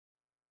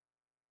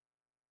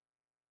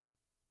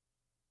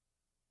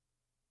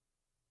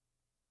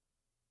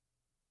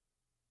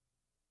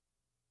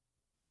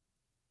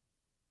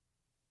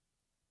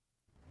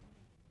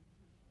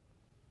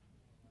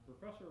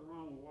Professor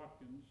Ronald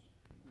Watkins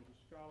was a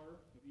scholar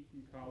of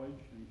Eton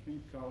College and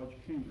King's College,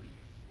 Cambridge.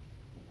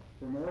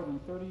 For more than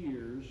 30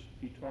 years,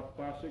 he taught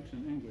classics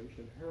and English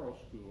at Harrow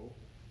School,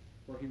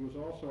 where he was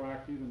also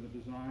active in the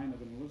design of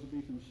an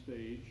Elizabethan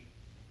stage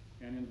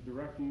and in the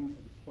directing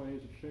of the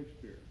plays of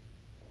Shakespeare.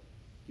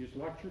 He has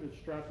lectured at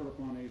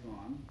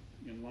Stratford-upon-Avon,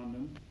 in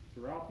London,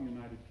 throughout the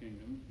United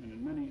Kingdom, and in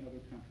many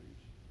other countries.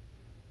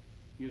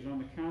 He is on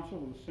the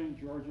council of the St.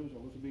 George's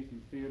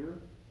Elizabethan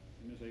Theatre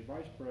and is a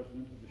vice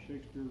president of the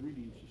Shakespeare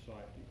Reading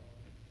Society.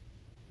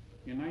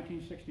 In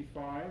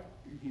 1965,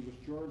 he was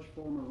George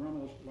Fulmer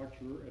Reynolds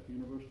Lecturer at the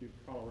University of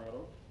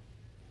Colorado,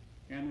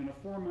 and in a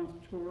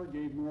 4-month tour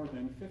gave more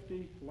than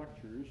 50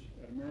 lectures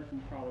at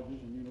American colleges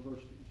and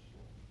universities.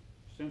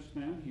 Since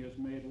then, he has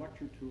made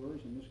lecture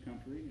tours in this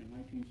country in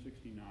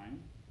 1969,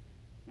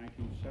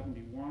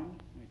 1971,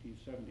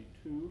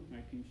 1972,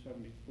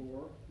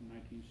 1974, and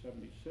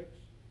 1976,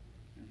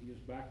 and he is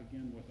back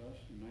again with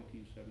us in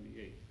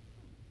 1978.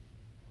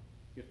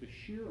 If the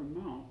sheer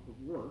amount of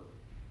work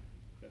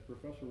that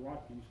Professor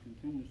Watkins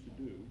continues to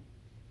do,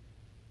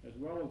 as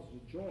well as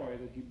the joy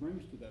that he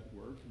brings to that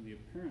work and the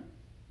apparent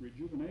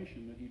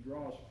rejuvenation that he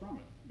draws from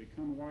it,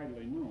 become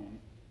widely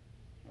known,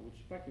 I would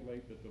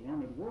speculate that the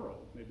learned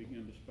world may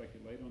begin to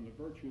speculate on the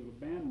virtue of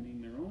abandoning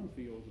their own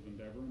fields of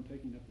endeavor and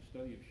taking up the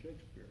study of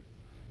Shakespeare.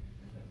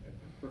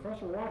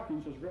 Professor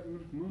Watkins has written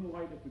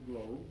Moonlight at the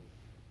Globe,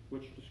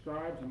 which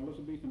describes an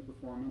Elizabethan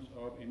performance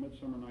of A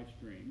Midsummer Night's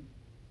Dream,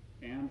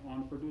 and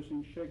On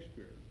Producing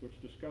Shakespeare, which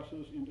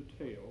discusses in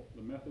detail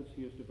the methods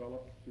he has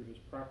developed through his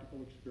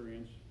practical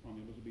experience on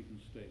the Elizabethan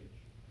stage.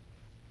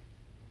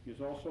 He is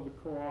also the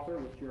co-author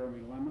with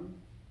Jeremy Lemon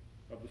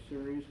of the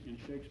series In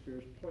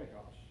Shakespeare's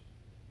Playhouse.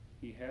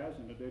 He has,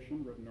 in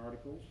addition, written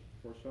articles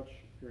for such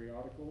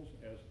periodicals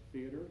as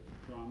Theatre,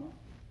 Drama,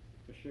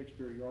 the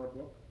Shakespeare Yard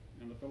Book,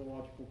 and the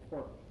Philological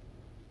Quarterly.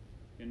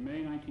 In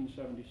May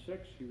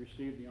 1976, he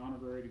received the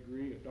honorary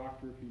degree of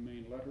Doctor of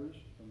Humane Letters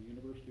from the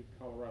University of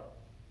Colorado.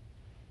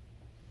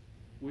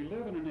 We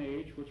live in an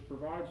age which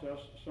provides us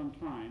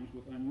sometimes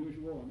with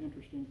unusual and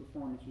interesting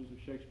performances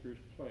of Shakespeare's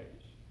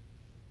plays.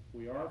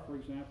 We are, for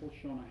example,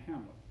 shown a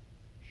Hamlet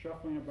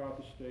shuffling about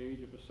the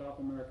stage of a South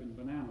American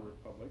banana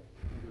republic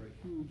under a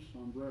huge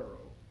sombrero.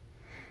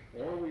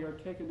 Or we are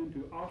taken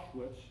into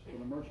Auschwitz for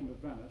the Merchant of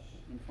Venice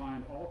and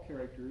find all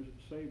characters,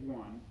 save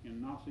one,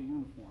 in Nazi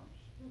uniforms.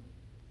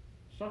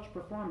 Such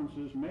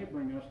performances may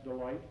bring us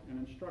delight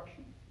and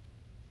instruction,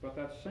 but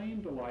that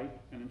same delight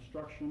and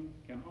instruction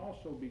can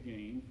also be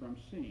gained from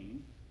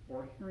seeing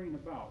or hearing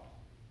about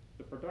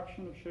the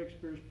production of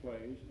Shakespeare's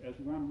plays as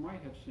one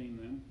might have seen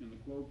them in the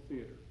Globe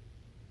Theatre.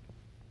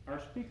 Our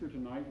speaker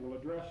tonight will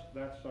address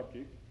that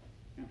subject,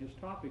 and his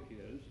topic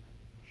is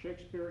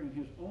Shakespeare in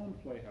his own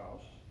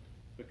playhouse,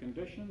 the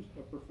conditions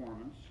of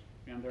performance,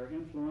 and their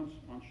influence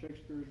on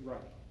Shakespeare's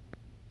writing.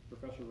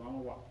 Professor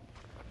Ronald Watkins.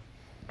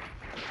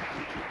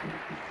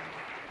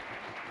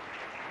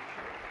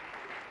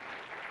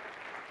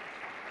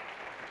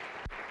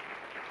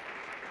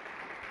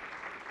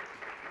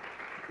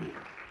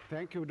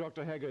 Thank you,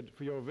 Dr. Haggard,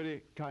 for your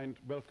very kind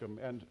welcome,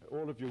 and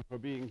all of you for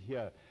being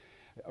here.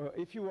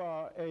 If you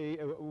are a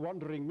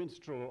wandering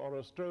minstrel or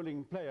a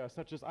strolling player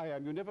such as I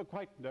am, you never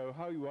quite know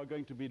how you are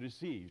going to be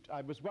received.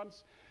 I was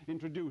once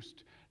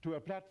introduced to a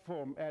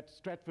platform at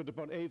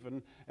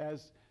Stratford-upon-Avon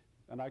as,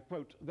 and I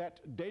quote, that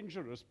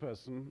dangerous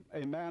person,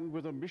 a man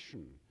with a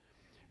mission.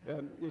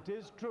 It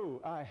is true,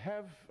 I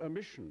have a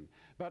mission,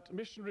 but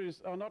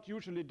missionaries are not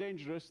usually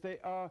dangerous, they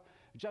are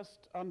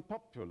just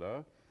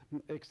unpopular,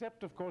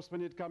 except, of course,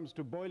 when it comes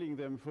to boiling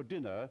them for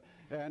dinner,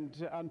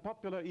 and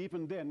unpopular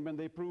even then when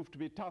they prove to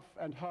be tough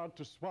and hard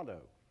to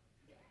swallow.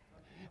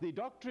 The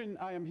doctrine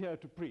I am here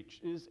to preach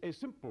is a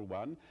simple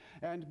one,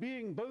 and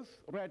being both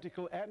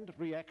radical and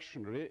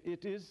reactionary,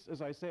 it is,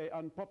 as I say,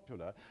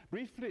 unpopular.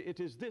 Briefly,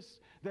 it is this,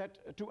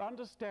 that to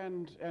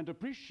understand and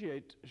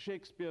appreciate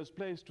Shakespeare's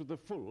plays to the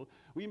full,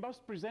 we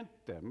must present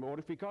them, or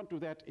if we can't do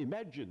that,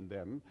 imagine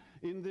them,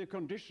 in the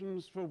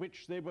conditions for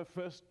which they were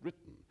first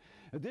written.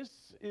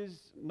 This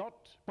is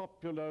not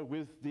popular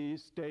with the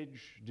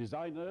stage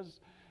designers,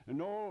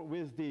 nor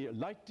with the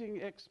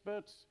lighting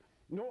experts,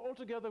 nor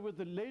altogether with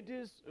the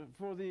ladies,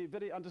 for the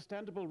very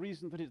understandable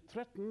reason that it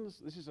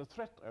threatens, this is a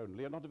threat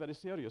only, and not a very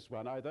serious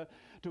one either,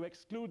 to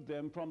exclude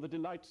them from the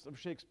delights of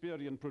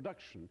Shakespearean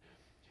production.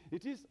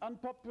 It is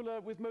unpopular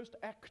with most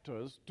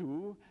actors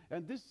too,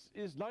 and this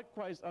is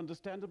likewise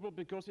understandable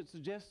because it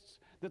suggests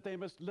that they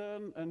must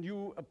learn a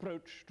new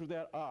approach to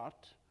their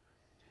art.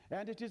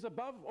 And it is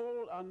above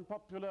all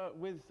unpopular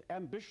with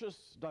ambitious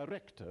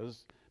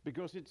directors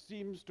because it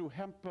seems to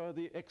hamper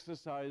the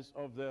exercise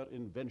of their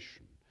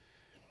invention.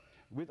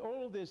 With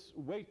all this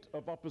weight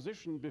of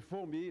opposition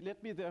before me,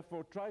 let me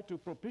therefore try to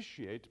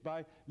propitiate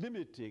by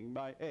limiting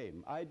my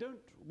aim. I don't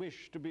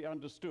wish to be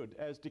understood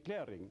as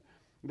declaring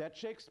that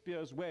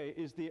Shakespeare's way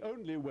is the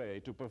only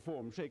way to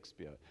perform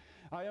Shakespeare.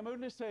 I am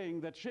only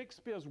saying that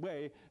Shakespeare's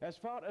way, as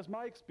far as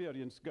my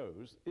experience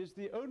goes, is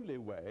the only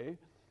way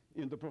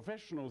in the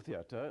professional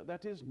theatre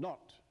that is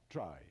not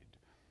tried.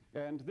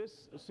 And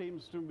this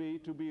seems to me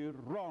to be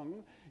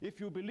wrong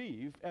if you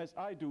believe, as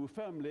I do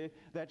firmly,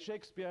 that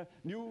Shakespeare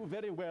knew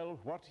very well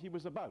what he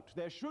was about.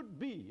 There should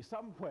be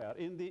somewhere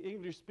in the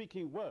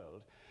English-speaking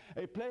world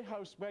a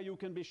playhouse where you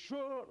can be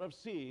sure of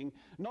seeing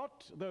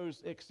not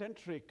those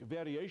eccentric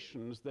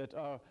variations that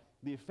are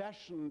the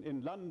fashion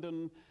in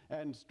London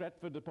and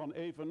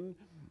Stratford-upon-Avon,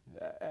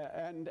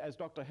 and as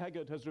Dr.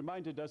 Haggard has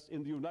reminded us,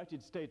 in the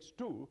United States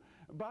too,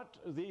 but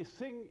the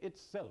thing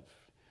itself.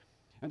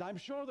 And I'm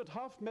sure that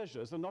half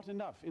measures are not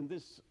enough in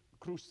this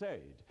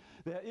crusade.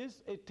 There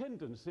is a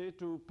tendency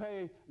to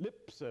pay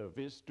lip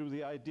service to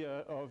the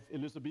idea of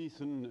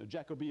Elizabethan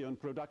Jacobean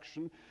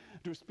production,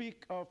 to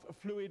speak of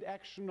fluid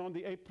action on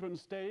the apron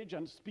stage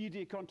and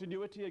speedy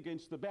continuity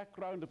against the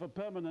background of a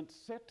permanent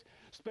set,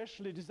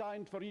 specially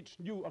designed for each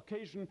new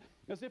occasion,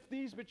 as if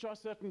these, which are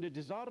certainly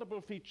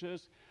desirable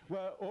features,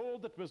 were all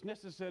that was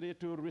necessary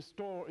to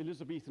restore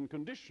Elizabethan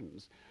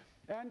conditions.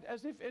 And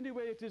as if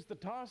anyway it is the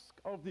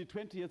task of the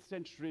 20th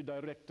century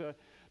director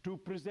to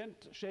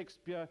present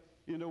Shakespeare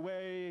in a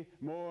way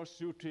more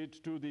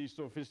suited to the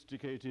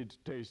sophisticated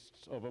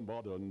tastes of a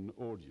modern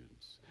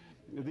audience.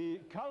 The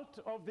cult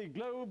of the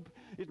globe,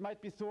 it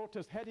might be thought,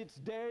 has had its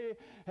day,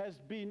 has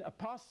been a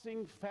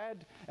passing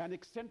fad, an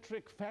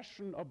eccentric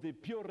fashion of the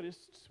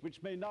purists,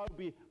 which may now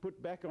be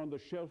put back on the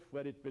shelf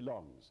where it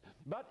belongs.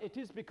 But it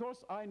is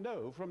because I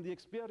know from the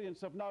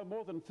experience of now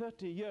more than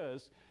 30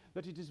 years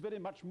that it is very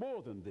much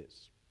more than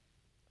this,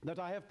 that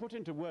I have put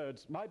into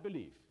words my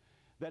belief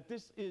that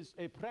this is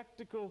a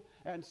practical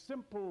and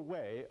simple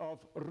way of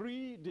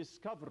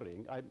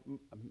rediscovering, I'm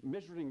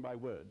measuring my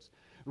words,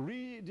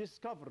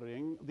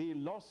 rediscovering the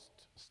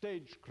lost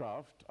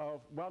stagecraft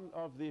of one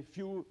of the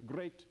few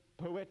great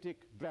poetic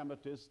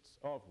dramatists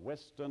of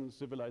Western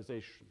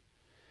civilization.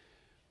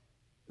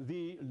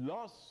 The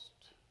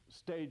lost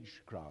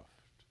stagecraft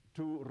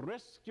to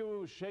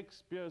rescue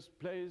Shakespeare's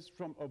plays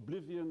from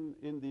oblivion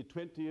in the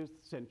 20th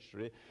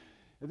century.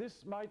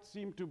 This might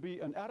seem to be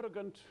an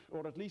arrogant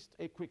or at least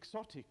a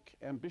quixotic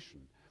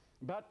ambition,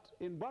 but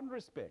in one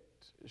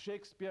respect,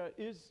 Shakespeare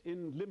is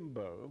in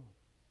limbo,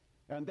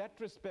 and that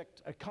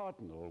respect a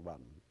cardinal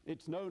one.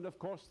 It's known, of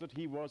course, that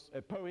he was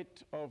a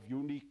poet of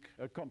unique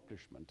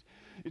accomplishment.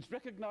 It's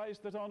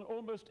recognized that on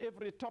almost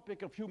every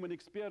topic of human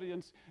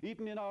experience,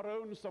 even in our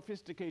own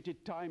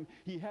sophisticated time,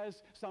 he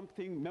has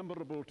something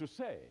memorable to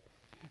say.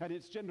 And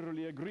it's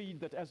generally agreed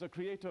that as a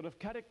creator of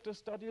character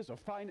studies, of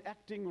fine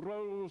acting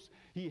roles,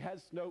 he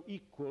has no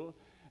equal.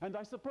 And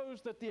I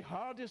suppose that the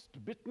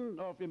hardest bitten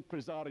of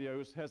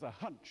impresarios has a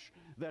hunch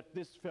that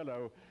this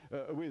fellow,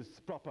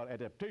 with proper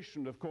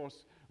adaptation, of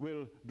course,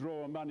 will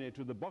draw money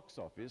to the box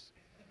office.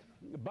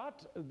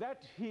 But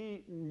that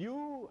he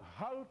knew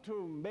how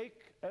to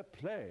make a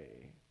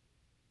play,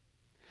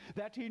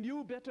 that he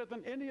knew better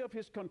than any of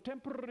his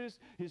contemporaries,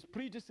 his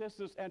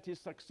predecessors and his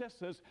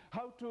successors,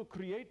 how to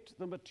create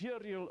the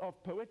material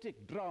of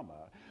poetic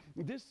drama.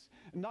 This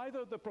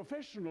neither the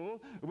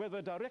professional,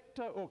 whether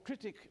director or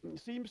critic,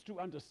 seems to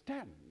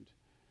understand,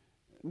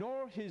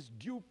 nor his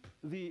dupe,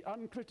 the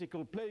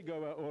uncritical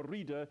playgoer or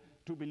reader,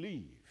 to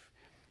believe.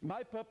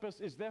 My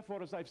purpose is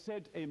therefore, as I've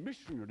said, a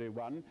missionary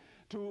one,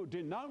 to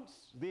denounce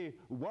the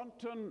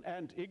wanton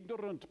and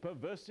ignorant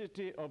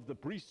perversity of the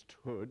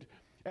priesthood,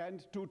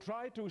 and to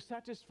try to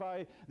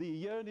satisfy the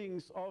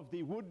yearnings of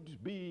the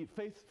would-be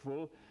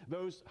faithful,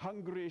 those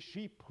hungry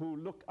sheep who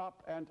look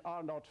up and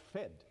are not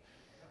fed.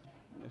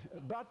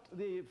 But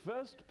the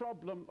first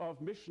problem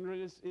of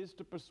missionaries is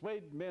to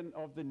persuade men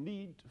of the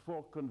need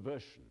for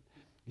conversion.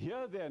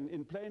 Here then,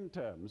 in plain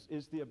terms,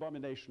 is the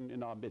abomination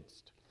in our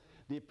midst.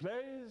 The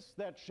plays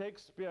that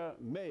Shakespeare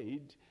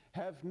made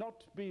have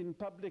not been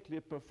publicly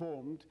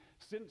performed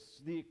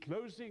since the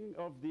closing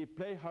of the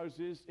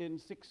playhouses in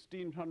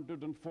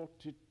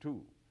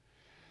 1642.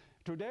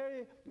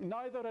 Today,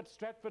 neither at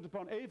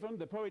Stratford-upon-Avon,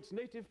 the poet's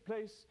native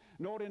place,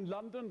 nor in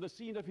London, the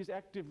scene of his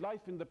active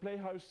life in the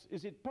playhouse,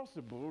 is it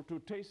possible to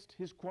taste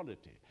his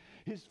quality.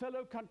 His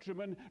fellow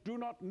countrymen do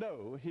not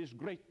know his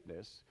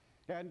greatness,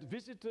 and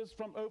visitors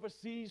from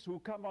overseas who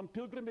come on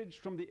pilgrimage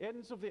from the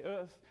ends of the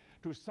earth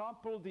to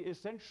sample the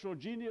essential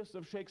genius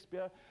of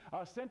Shakespeare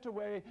are sent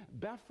away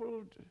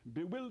baffled,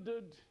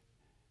 bewildered,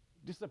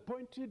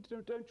 disappointed,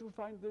 don't you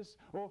find this?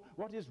 Or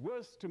what is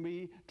worse to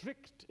me,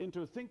 tricked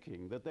into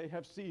thinking that they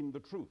have seen the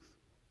truth.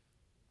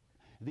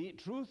 The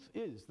truth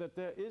is that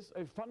there is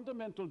a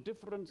fundamental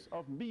difference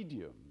of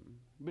medium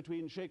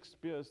between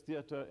Shakespeare's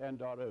theatre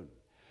and our own.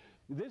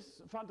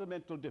 This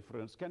fundamental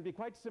difference can be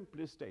quite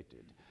simply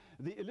stated.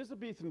 The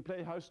Elizabethan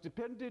playhouse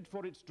depended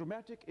for its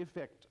dramatic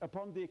effect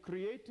upon the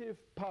creative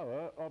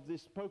power of the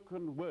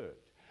spoken word.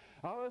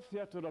 Our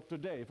theatre of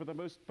today, for the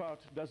most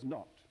part, does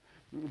not.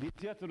 The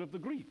theatre of the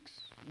Greeks,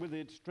 with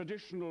its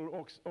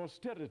traditional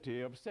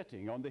austerity of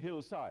setting on the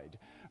hillside,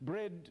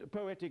 bred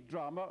poetic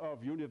drama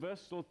of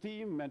universal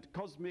theme and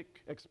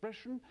cosmic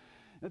expression.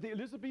 The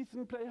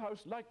Elizabethan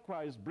playhouse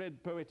likewise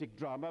bred poetic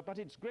drama, but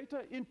its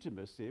greater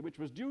intimacy, which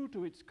was due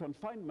to its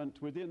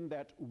confinement within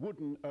that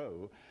wooden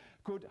O,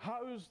 could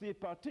house the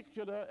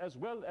particular as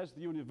well as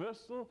the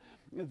universal,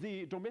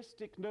 the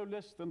domestic no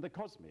less than the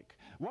cosmic.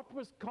 What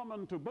was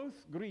common to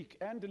both Greek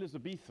and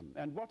Elizabethan,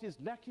 and what is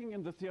lacking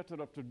in the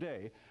theatre of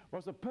today,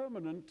 was a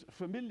permanent,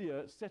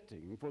 familiar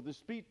setting for the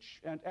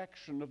speech and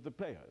action of the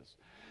players.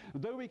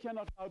 Though we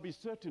cannot now be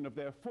certain of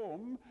their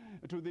form,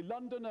 to the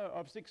Londoner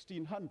of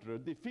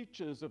 1600, the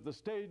features of the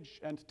stage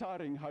and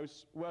tiring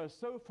house were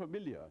so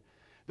familiar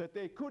that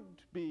they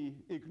could be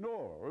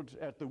ignored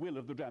at the will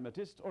of the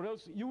dramatist, or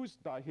else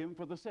used by him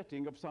for the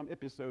setting of some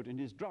episode in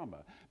his drama.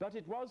 But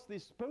it was the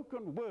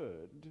spoken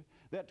word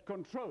that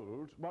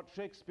controlled what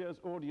Shakespeare's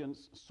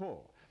audience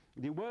saw.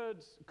 The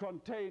words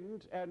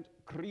contained and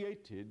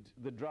created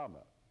the drama.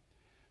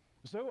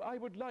 So I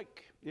would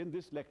like, in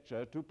this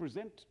lecture, to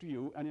present to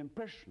you an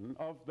impression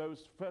of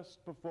those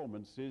first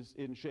performances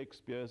in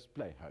Shakespeare's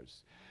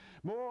playhouse,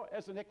 more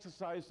as an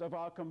exercise of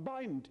our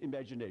combined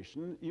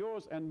imagination,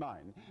 yours and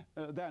mine,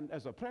 than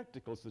as a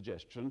practical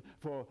suggestion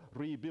for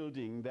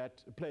rebuilding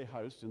that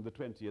playhouse in the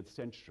 20th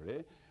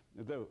century,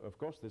 though, of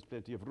course, there's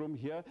plenty of room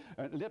here.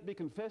 Let me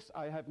confess,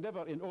 I have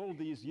never in all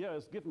these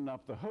years given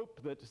up the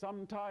hope that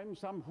sometime,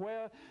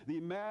 somewhere, the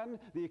man,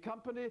 the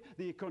company,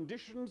 the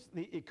conditions,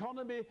 the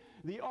economy,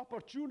 the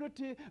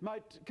opportunity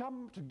might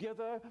come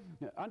together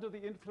under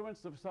the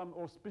influence of some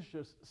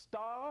auspicious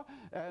star,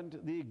 and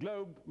the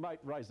globe might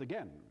rise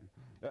again.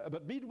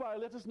 But meanwhile,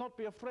 let us not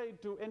be afraid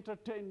to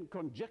entertain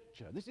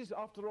conjecture. This is,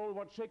 after all,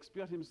 what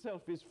Shakespeare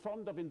himself is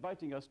fond of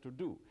inviting us to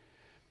do.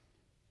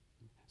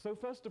 So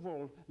first of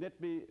all, let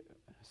me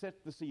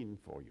set the scene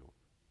for you.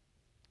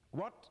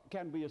 What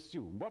can we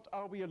assume? What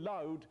are we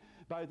allowed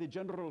by the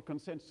general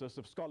consensus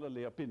of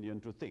scholarly opinion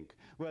to think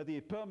were the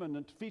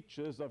permanent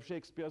features of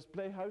Shakespeare's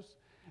playhouse,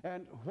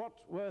 and what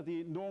were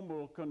the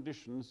normal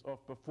conditions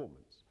of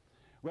performance?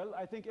 Well,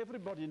 I think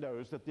everybody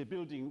knows that the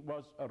building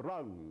was a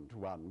round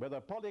one. Whether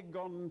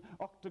polygon,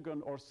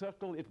 octagon, or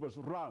circle, it was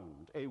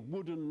round, a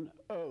wooden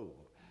O.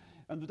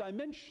 And the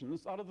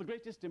dimensions are of the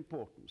greatest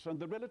importance, and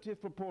the relative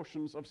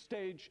proportions of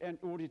stage and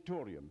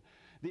auditorium.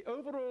 The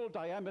overall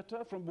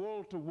diameter from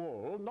wall to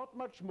wall, not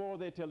much more,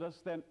 they tell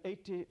us, than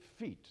 80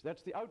 feet.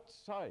 That's the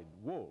outside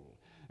wall.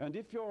 And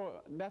if your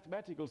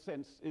mathematical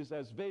sense is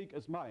as vague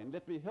as mine,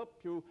 let me help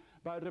you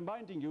by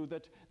reminding you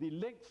that the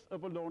length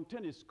of a lawn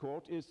tennis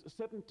court is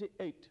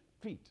 78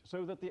 feet,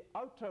 so that the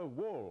outer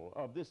wall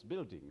of this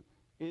building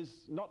is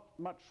not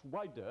much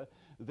wider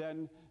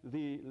than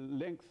the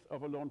length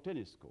of a lawn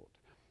tennis court.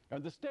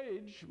 And the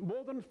stage,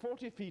 more than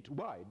 40 feet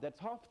wide, that's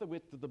half the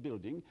width of the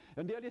building,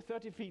 and nearly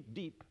 30 feet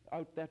deep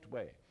out that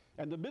way.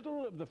 And the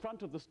middle of the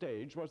front of the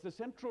stage was the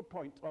central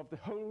point of the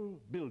whole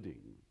building.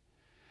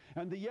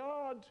 And the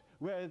yard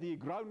where the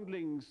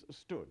groundlings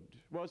stood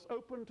was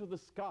open to the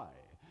sky,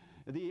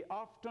 the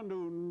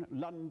afternoon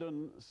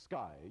London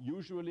sky,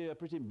 usually a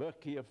pretty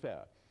murky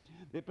affair.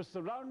 It was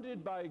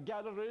surrounded by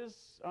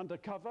galleries under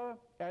cover,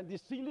 and the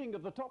ceiling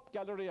of the top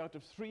gallery out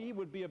of 3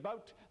 would be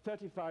about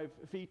 35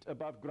 feet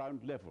above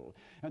ground level.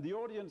 And the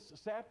audience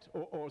sat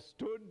or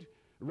stood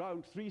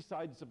round 3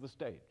 sides of the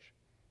stage.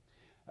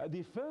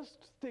 The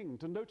first thing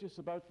to notice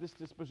about this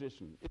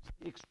disposition is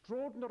the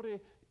extraordinary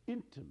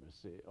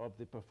intimacy of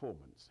the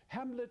performance.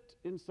 Hamlet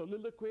in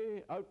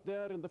soliloquy out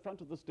there in the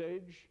front of the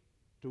stage,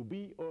 to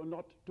be or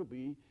not to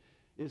be,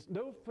 is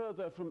no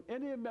further from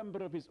any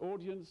member of his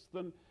audience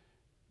than,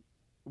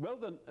 well,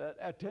 then,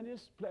 a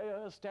tennis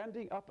player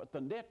standing up at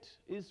the net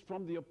is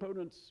from the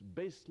opponent's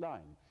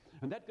baseline.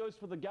 And that goes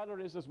for the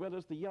galleries as well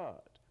as the yard.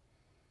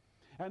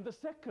 And the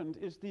second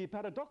is the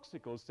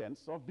paradoxical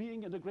sense of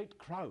being in a great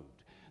crowd.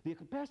 The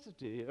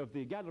capacity of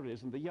the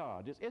galleries and the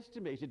yard is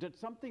estimated at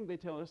something, they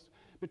tell us,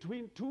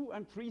 between 2,000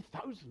 and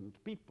 3,000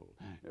 people,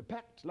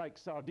 packed like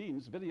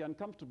sardines, very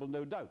uncomfortable,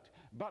 no doubt,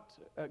 but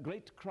a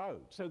great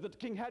crowd. So that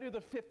King Harry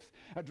V,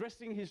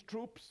 addressing his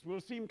troops,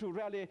 will seem to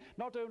rally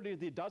not only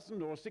the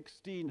dozen or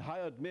 16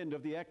 hired men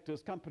of the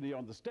actors' company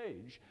on the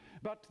stage,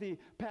 but the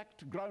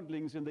packed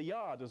groundlings in the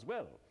yard as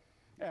well.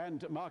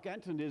 And Mark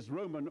Antony's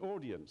Roman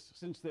audience,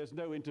 since there's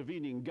no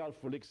intervening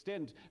gulf, will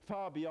extend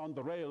far beyond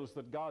the rails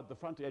that guard the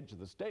front edge of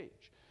the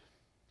stage.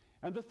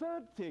 And the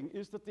third thing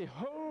is that the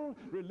whole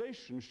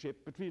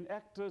relationship between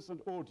actors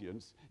and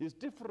audience is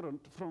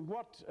different from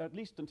what, at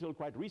least until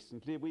quite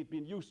recently, we've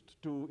been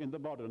used to in the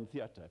modern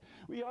theatre.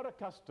 We are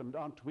accustomed,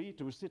 aren't we,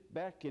 to sit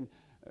back in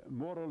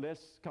more or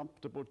less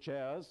comfortable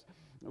chairs,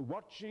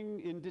 watching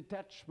in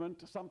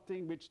detachment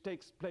something which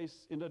takes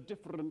place in a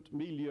different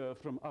milieu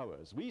from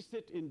ours. We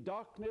sit in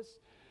darkness,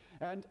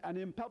 and an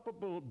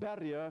impalpable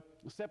barrier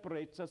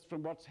separates us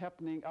from what's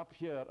happening up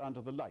here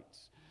under the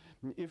lights.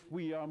 If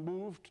we are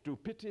moved to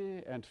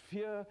pity and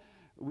fear,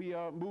 we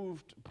are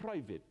moved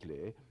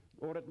privately,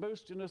 or at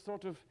most in a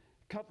sort of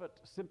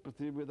covert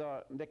sympathy with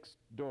our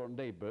next-door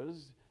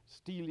neighbors,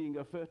 stealing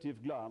a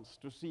furtive glance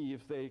to see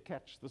if they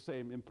catch the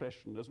same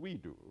impression as we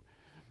do.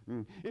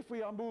 If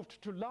we are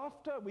moved to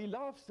laughter, we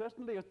laugh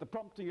certainly at the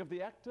prompting of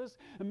the actors,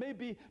 and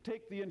maybe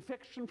take the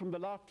infection from the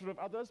laughter of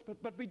others,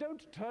 but we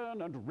don't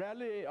turn and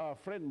rally our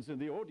friends in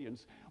the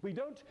audience. We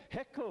don't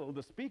heckle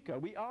the speaker.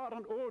 We are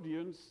an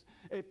audience,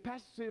 a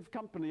passive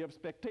company of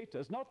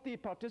spectators, not the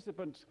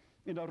participants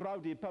in a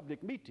rowdy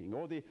public meeting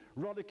or the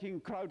rollicking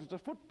crowd at a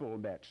football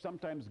match,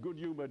 sometimes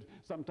good-humored,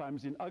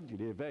 sometimes in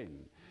ugly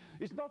vein.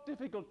 It's not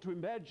difficult to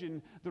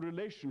imagine the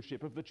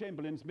relationship of the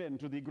Chamberlain's men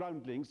to the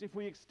groundlings if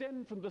we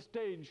extend from the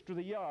stage to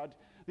the yard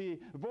the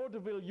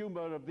vaudeville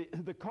humor of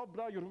the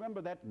cobbler. You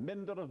remember that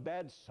mender of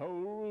bad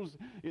souls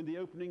in the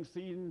opening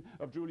scene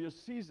of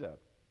Julius Caesar?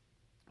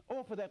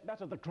 Or, for that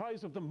matter, the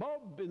cries of the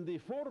mob in the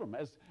forum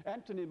as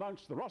Antony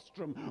mounts the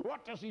rostrum.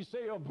 What does he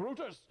say of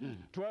Brutus?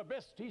 To our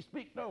best he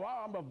speak no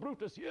harm of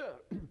Brutus here.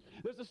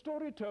 There's a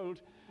story told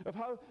of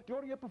how,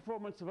 during a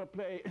performance of a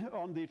play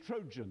on the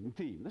Trojan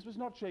theme, this was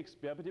not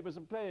Shakespeare, but it was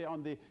a play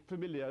on the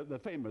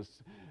famous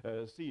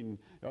scene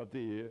of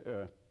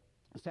the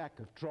sack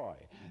of Troy.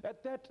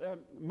 At that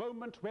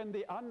moment when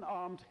the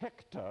unarmed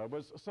Hector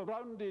was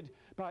surrounded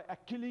by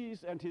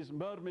Achilles and his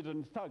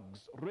myrmidon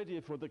thugs ready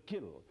for the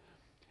kill,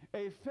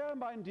 a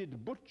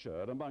fair-minded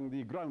butcher among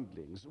the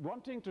groundlings,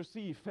 wanting to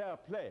see fair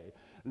play,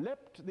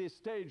 leapt the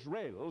stage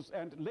rails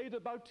and laid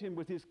about him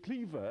with his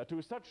cleaver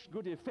to such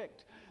good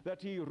effect that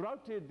he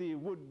routed the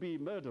would-be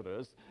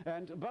murderers,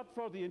 and but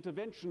for the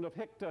intervention of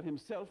Hector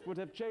himself would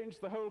have changed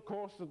the whole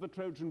course of the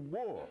Trojan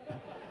War.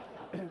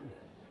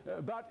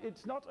 But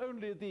it's not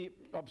only the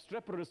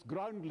obstreperous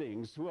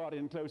groundlings who are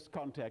in close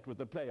contact with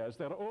the players.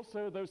 There are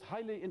also those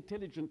highly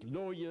intelligent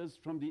lawyers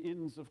from the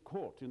Inns of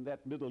Court in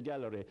that middle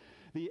gallery,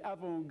 the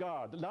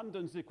avant-garde,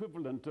 London's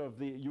equivalent of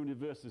the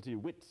university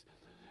wits,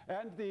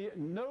 and the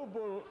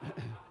noble,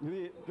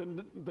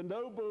 the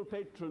noble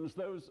patrons,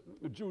 those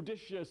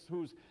judicious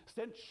whose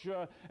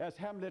censure, as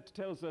Hamlet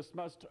tells us,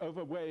 must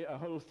overweigh a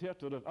whole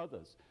theatre of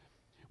others.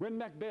 When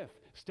Macbeth,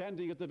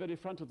 standing at the very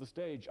front of the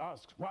stage,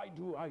 asks, "Why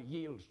do I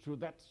yield to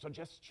that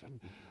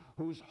suggestion,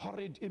 whose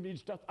horrid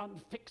image doth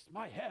unfix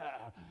my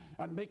hair,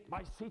 and make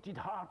my sated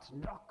heart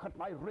knock at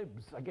my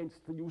ribs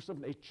against the use of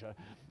nature?"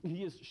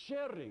 He is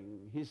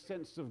sharing his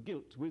sense of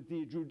guilt with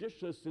the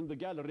judicious in the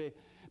gallery,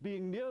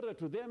 being nearer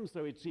to them,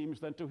 so it seems,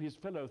 than to his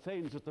fellow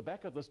thanes at the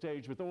back of the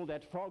stage, with all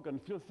that fog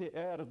and filthy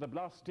air of the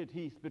blasted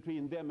heath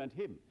between them and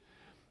him.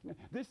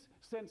 This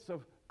sense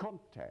of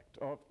contact,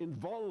 of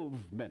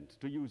involvement,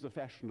 to use a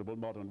fashionable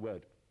modern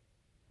word,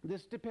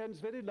 this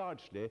depends very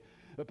largely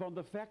upon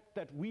the fact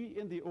that we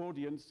in the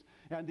audience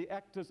and the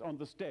actors on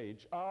the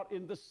stage are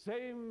in the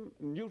same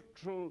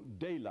neutral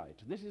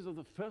daylight. This is of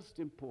the first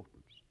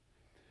importance.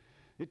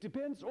 It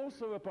depends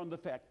also upon the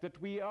fact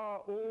that we are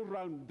all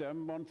round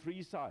them on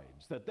three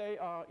sides, that they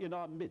are in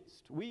our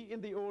midst. We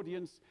in the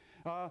audience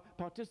are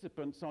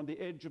participants on the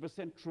edge of a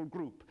central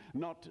group,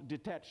 not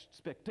detached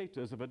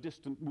spectators of a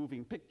distant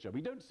moving picture.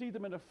 We don't see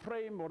them in a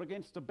frame or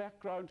against a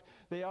background.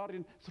 They are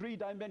in three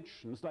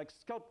dimensions, like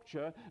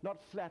sculpture,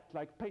 not flat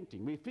like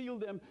painting. We feel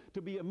them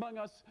to be among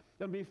us,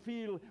 and we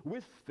feel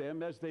with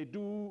them as they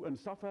do and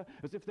suffer,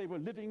 as if they were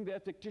living their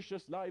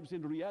fictitious lives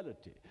in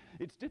reality.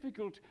 It's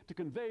difficult to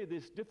convey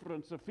this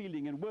difference of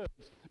feeling in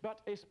words,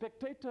 but a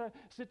spectator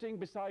sitting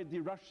beside the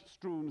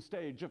rush-strewn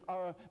stage of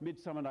our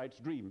Midsummer Night's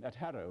Dream at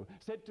Harrow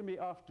said to me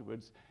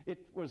afterwards,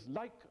 it was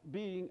like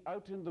being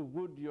out in the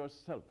wood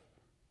yourself.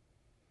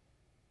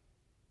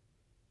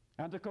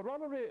 And the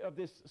corollary of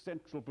this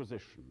central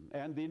position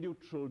and the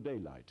neutral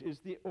daylight is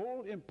the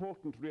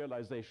all-important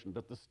realization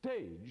that the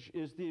stage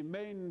is the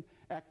main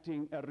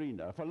acting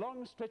arena, for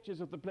long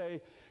stretches of the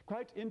play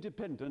quite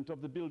independent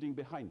of the building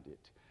behind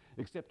it,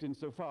 except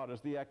insofar as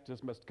the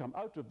actors must come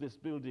out of this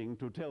building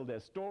to tell their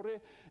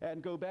story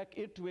and go back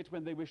into it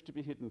when they wish to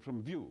be hidden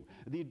from view.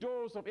 The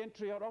doors of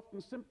entry are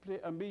often simply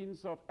a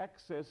means of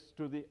access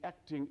to the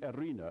acting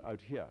arena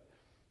out here.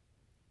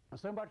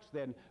 So much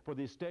then for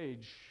the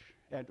stage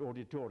and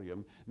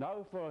auditorium.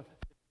 Now for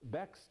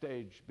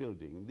backstage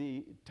building,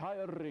 the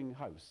tiring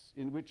house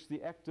in which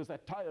the actors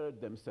attired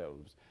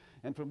themselves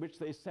and from which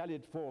they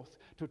sallied forth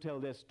to tell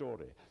their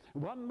story.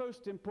 One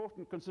most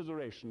important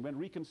consideration when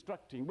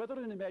reconstructing,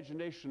 whether in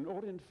imagination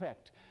or in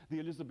fact, the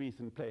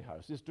Elizabethan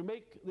playhouse, is to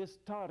make this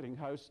tiring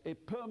house a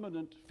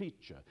permanent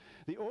feature.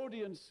 The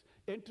audience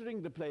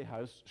entering the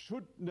playhouse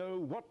should know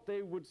what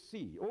they would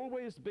see,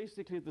 always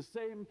basically the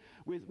same,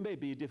 with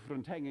maybe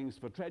different hangings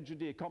for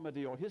tragedy,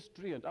 comedy, or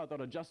history, and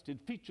other adjusted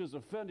features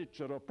of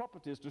furniture or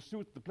properties to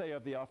suit the play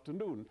of the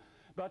afternoon,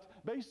 but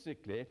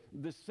basically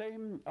the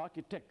same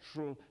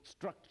architectural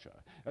structure.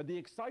 The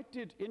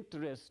excited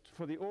interest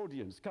for the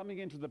audience coming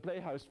into the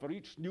playhouse for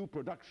each new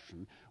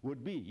production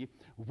would be,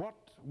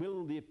 what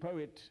will the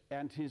poet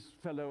and his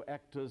fellow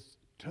actors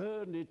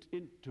turn it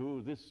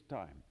into this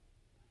time?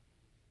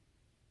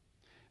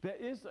 There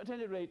is, at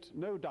any rate,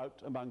 no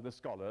doubt among the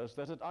scholars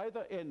that at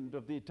either end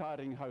of the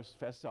tiring house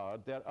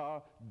facade there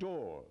are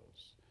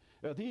doors.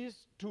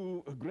 These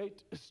two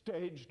great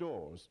stage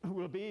doors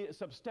will be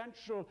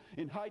substantial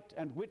in height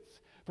and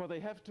width for for they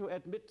have to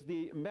admit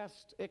the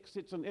massed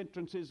exits and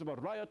entrances of a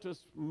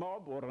riotous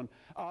mob or an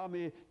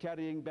army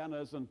carrying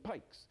banners and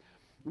pikes.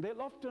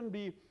 They'll often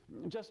be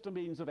just a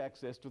means of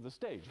access to the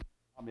stage.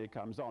 When the army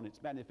comes on,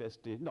 it's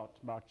manifestly not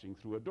marching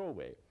through a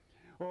doorway.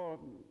 Or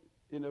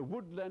in a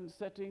woodland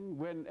setting,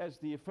 when, as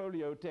the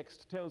folio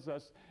text tells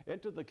us,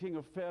 enter the king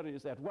of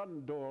fairies at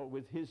one door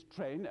with his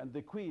train and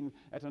the queen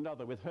at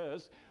another with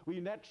hers, we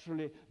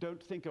naturally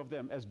don't think of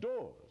them as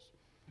doors.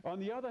 On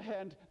the other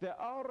hand, there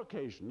are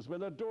occasions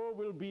when a door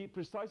will be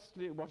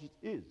precisely what it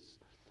is,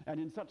 and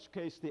in such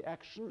case the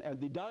action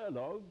and the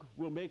dialogue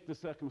will make the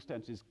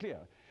circumstances clear.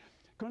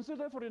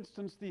 Consider, for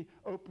instance, the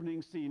opening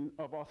scene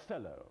of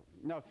Othello.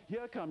 Now,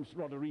 here comes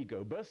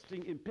Roderigo,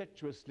 bursting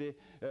impetuously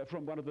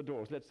from one of the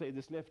doors, let's say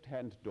this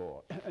left-hand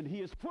door, and he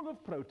is full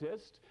of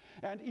protest,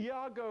 and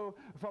Iago,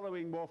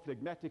 following more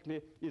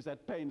phlegmatically, is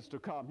at pains to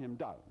calm him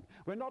down.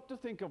 We're not to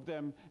think of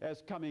them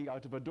as coming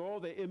out of a door.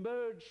 They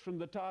emerge from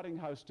the tarring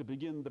house to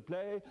begin the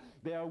play.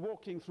 They are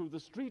walking through the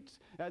streets,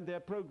 and their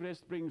progress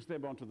brings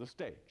them onto the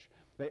stage.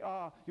 They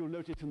are, you'll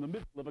notice, in the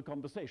middle of a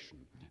conversation.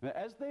 Now,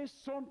 as they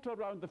saunter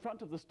round the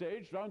front of the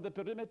stage, round the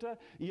perimeter,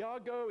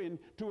 Iago, in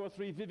 2 or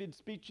 3 vivid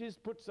speeches,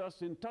 puts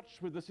us in touch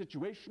with the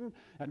situation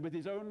and with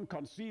his own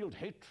concealed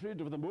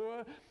hatred of the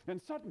Moor.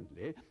 And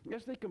suddenly,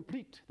 as they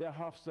complete their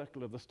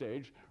half-circle of the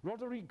stage,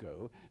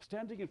 Roderigo,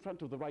 standing in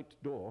front of the right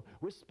door,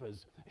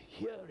 whispers,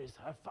 "Here is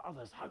her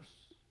father's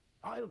house.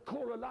 I'll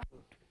call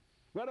aloud."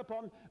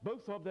 Whereupon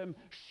both of them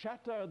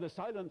shatter the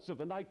silence of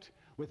the night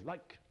with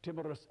like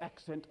timorous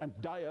accent and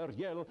dire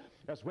yell,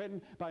 as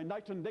when by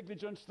night and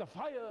negligence the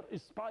fire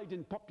is spied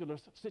in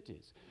populous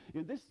cities.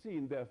 In this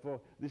scene,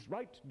 therefore, this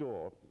right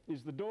door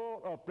is the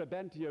door of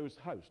Brabantio's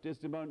house,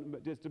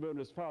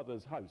 Desdemona's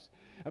father's house,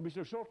 and we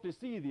shall shortly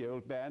see the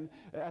old man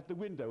at the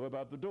window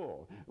above the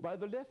door, while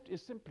the left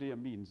is simply a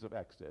means of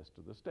access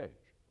to the stage.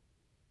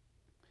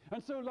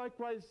 And so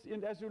likewise,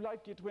 in As You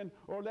Like It, when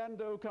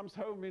Orlando comes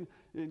home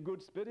in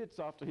good spirits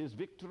after his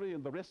victory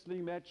in the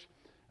wrestling match,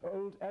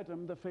 old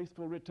Adam, the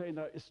faithful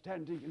retainer, is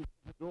standing in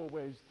the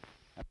doorways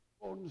and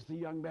warns the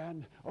young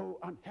man, "Oh,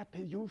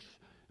 unhappy youth,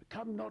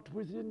 come not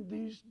within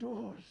these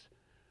doors.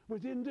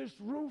 Within this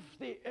roof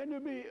the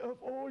enemy of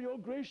all your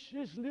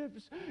graces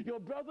lives, your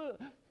brother,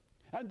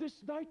 and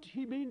this night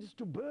he means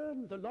to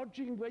burn the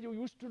lodging where you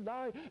used to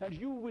lie, and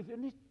you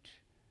within it."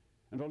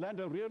 And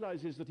Orlando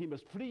realizes that he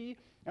must flee,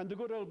 and the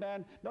good old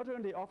man not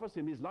only offers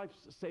him his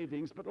life's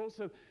savings, but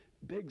also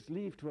begs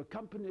leave to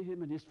accompany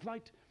him in his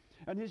flight.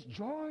 And his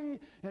joy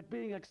at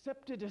being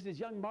accepted as his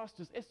young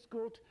master's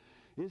escort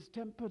is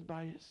tempered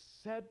by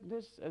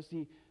sadness as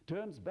he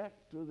turns back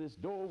to this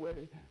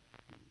doorway.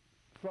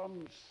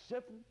 From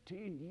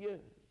 17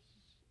 years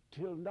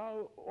till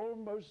now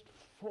almost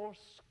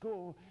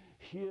 80,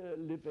 here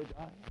lived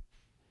I,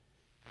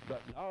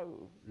 but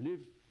now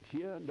live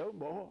here no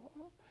more.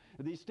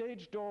 The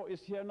stage door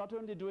is here not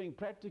only doing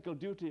practical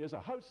duty as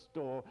a house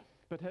door,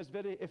 but has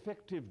very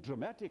effective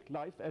dramatic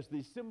life as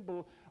the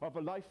symbol of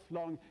a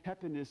lifelong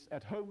happiness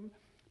at home,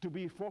 to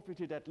be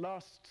forfeited at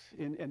last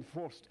in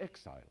enforced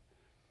exile.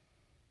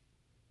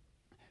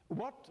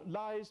 What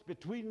lies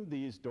between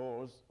these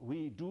doors,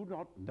 we do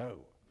not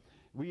know.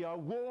 We are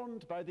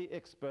warned by the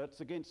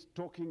experts against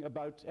talking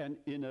about an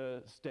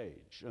inner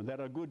stage, and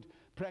there are good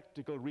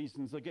practical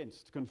reasons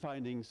against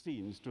confining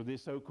scenes to the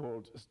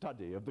so-called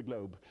study of the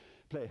globe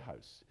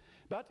playhouse.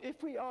 But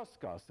if we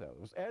ask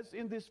ourselves, as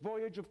in this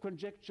voyage of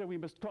conjecture we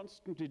must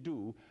constantly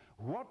do,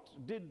 what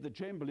did the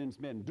Chamberlain's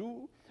men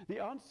do? The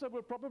answer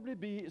will probably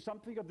be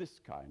something of this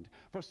kind.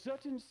 For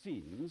certain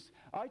scenes,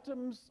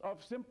 items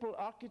of simple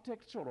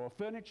architecture or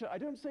furniture, I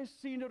don't say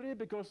scenery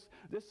because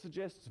this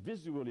suggests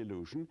visual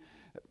illusion,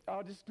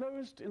 are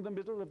disclosed in the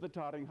middle of the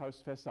tarring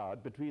house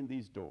facade between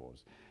these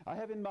doors. I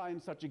have in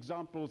mind such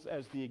examples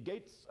as the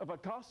gates of a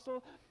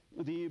castle,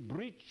 the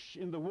breach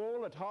in the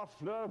wall at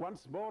Harfleur,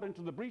 once more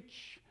into the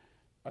breach,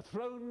 a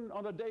throne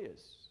on a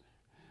dais.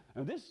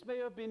 And this may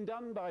have been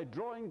done by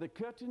drawing the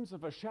curtains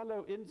of a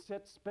shallow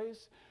inset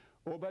space,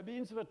 or by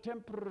means of a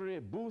temporary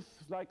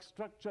booth-like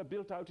structure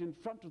built out in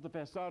front of the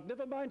facade.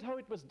 Never mind how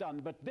it was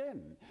done, but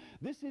then,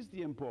 this is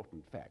the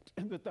important fact,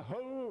 that the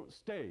whole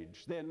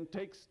stage then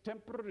takes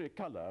temporary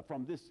color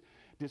from this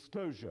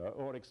disclosure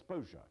or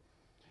exposure.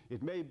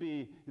 It may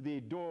be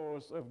the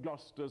doors of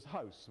Gloucester's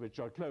house, which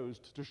are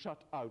closed to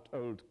shut out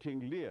old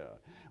King Lear,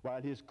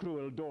 while his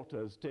cruel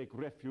daughters take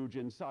refuge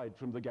inside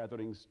from the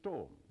gathering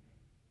storm.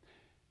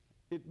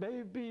 It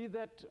may be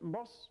that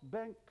moss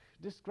bank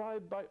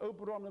described by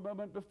Oberon a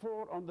moment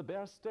before on the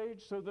bare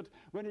stage, so that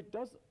when it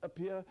does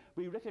appear,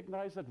 we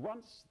recognize at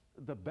once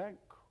the bank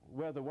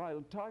where the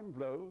wild thyme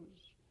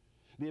blows,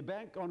 the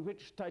bank on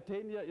which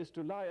Titania is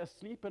to lie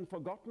asleep and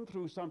forgotten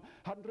through some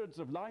hundreds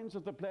of lines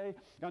of the play,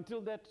 until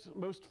that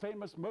most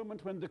famous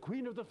moment when the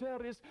Queen of the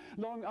Fairies,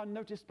 long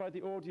unnoticed by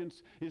the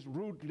audience, is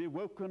rudely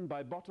woken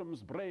by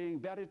Bottom's braying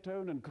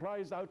baritone and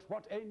cries out,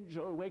 "What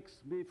angel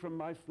wakes me from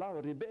my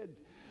flowery bed?"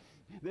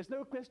 There's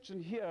no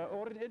question here,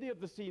 or in any of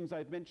the scenes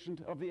I've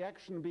mentioned, of the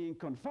action being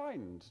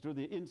confined to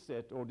the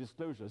inset or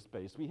disclosure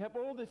space. We have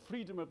all the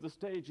freedom of the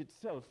stage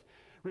itself,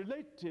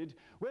 related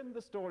when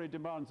the story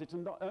demands it,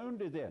 and not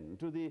only then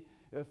to the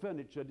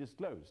furniture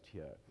disclosed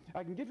here.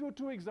 I can give you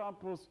two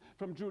examples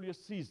from Julius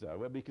Caesar,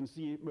 where we can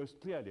see most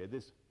clearly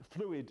this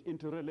fluid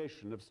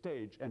interrelation of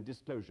stage and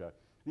disclosure.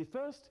 The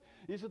first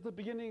is at the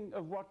beginning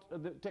of what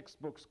the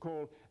textbooks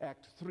call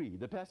Act 3,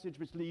 the passage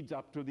which leads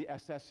up to the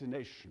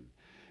assassination.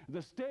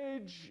 The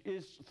stage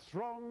is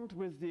thronged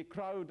with the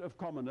crowd of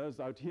commoners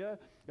out here,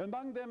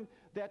 among them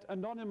that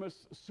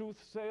anonymous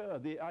soothsayer,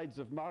 the Ides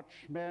of March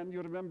man,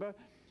 you remember,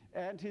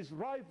 and his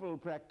rival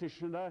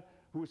practitioner,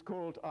 who is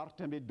called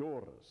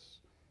Artemidorus.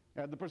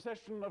 And the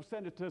procession of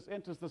senators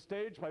enters the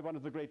stage by one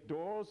of the great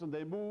doors, and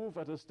they move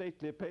at a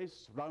stately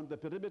pace round the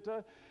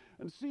perimeter,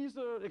 and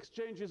Caesar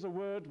exchanges a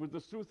word with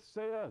the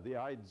soothsayer. The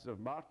Ides of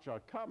March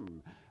are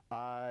come.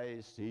 I,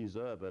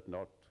 Caesar, but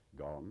not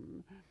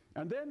gone.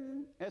 And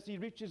then, as he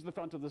reaches the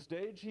front of the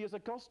stage, he is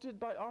accosted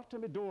by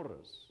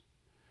Artemidorus,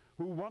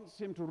 who wants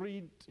him to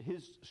read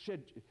his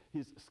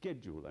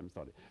schedule.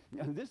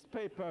 And this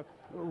paper,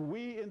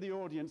 we in the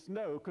audience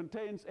know,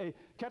 contains a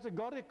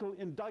categorical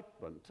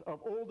indictment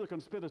of all the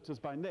conspirators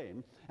by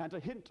name and a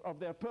hint of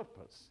their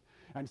purpose.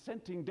 And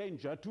scenting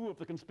danger, two of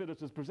the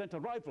conspirators present a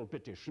rival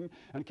petition,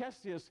 and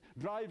Cassius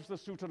drives the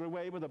suitor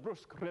away with a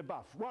brusque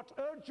rebuff. What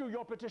urge you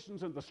your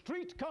petitions in the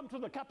street? Come to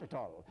the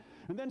Capitol.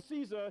 And then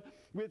Caesar,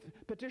 with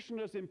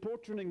petitioners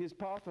importuning his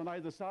path on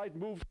either side,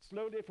 moves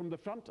slowly from the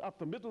front up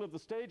the middle of the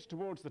stage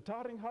towards the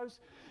tarring house.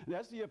 And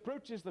as he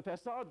approaches the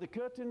facade, the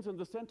curtains in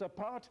the center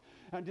part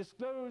and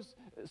disclose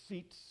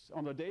seats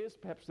on the dais.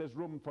 Perhaps there's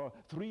room for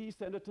 3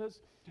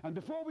 senators. And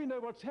before we know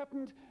what's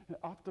happened,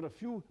 after a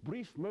few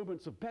brief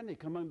moments of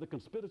panic among the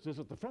conspirators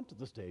at the front of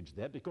the stage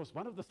there, because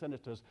one of the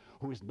senators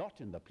who is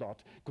not in the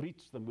plot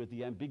greets them with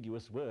the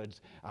ambiguous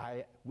words,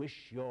 I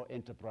wish your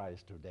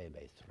enterprise today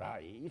may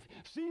thrive.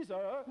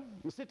 Caesar,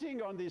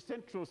 sitting on the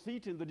central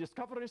seat in the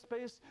discovery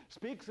space,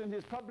 speaks in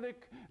his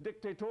public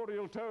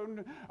dictatorial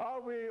tone,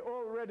 are we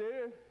all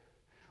ready?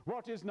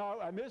 What is now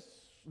amiss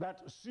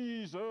that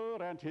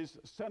Caesar and his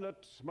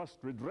Senate must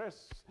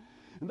redress?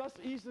 And thus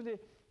easily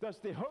does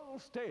the whole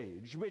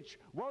stage, which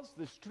was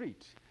the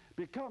street,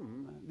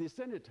 become the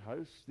Senate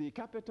House, the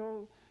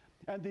Capitol,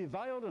 and the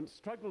violent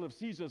struggle of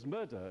Caesar's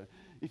murder.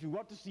 If you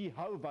want to see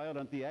how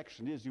violent the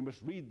action is, you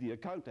must read the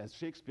account, as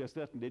Shakespeare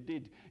certainly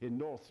did in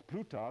North's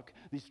Plutarch.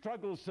 The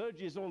struggle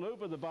surges all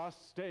over the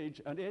vast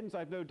stage and ends,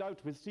 I've no doubt,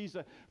 with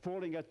Caesar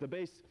falling at the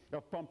base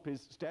of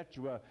Pompey's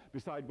statue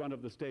beside one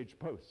of the stage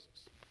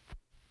posts.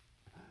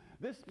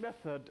 This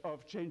method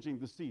of changing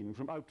the scene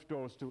from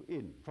outdoors to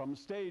in, from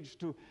stage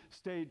to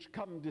stage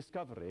come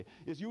discovery,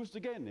 is used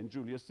again in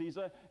Julius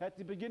Caesar at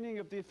the beginning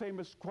of the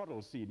famous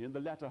quarrel scene in the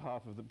latter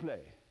half of the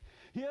play.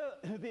 Here,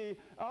 the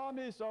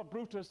armies of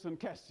Brutus and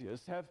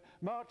Cassius have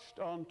marched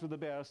on to the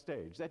bare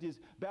stage. That is,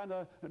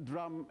 banner,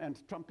 drum, and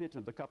trumpet,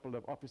 and a couple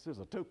of officers,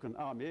 a token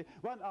army,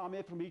 one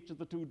army from each of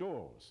the 2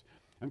 doors.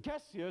 And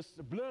Cassius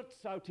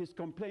blurts out his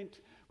complaint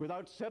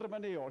without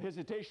ceremony or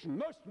hesitation.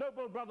 Most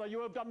noble brother, you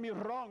have done me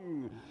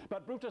wrong.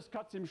 But Brutus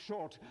cuts him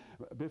short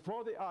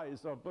before the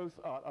eyes of both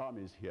our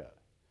armies here,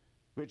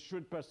 which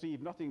should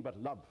perceive nothing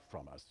but love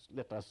from us.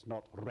 Let us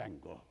not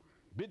wrangle.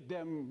 Bid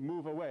them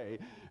move away.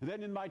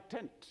 Then in my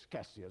tent,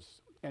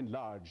 Cassius,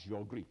 enlarge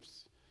your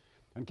griefs.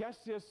 And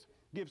Cassius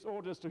gives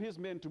orders to his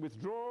men to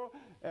withdraw,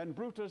 and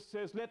Brutus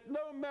says, let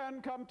no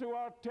man come to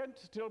our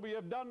tent till we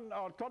have done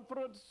our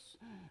conference.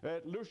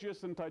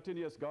 Lucius and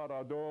Titinius guard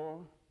our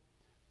door.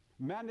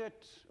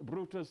 Manet,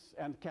 Brutus,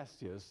 and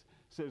Cassius,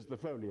 says the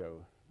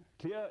folio,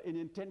 clear in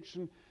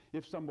intention,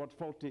 if somewhat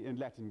faulty in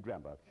Latin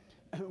grammar.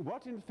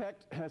 What in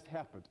fact has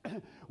happened?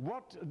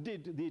 What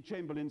did the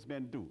Chamberlain's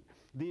men do?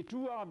 The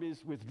 2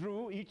 armies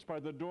withdrew, each by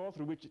the door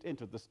through which it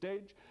entered the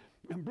stage.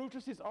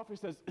 Brutus's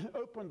officers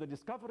open the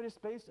discovery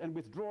space and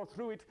withdraw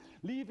through it,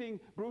 leaving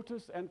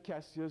Brutus and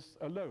Cassius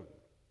alone.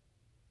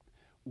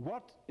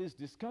 What is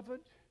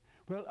discovered?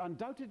 Well,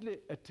 undoubtedly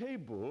a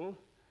table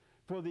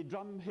for the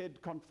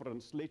drumhead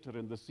conference later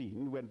in the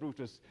scene, when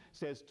Brutus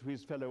says to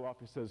his fellow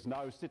officers,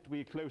 now sit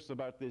we close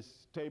about this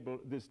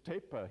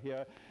taper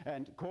here,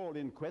 and call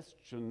in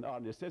question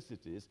our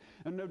necessities.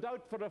 And no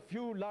doubt for a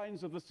few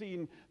lines of the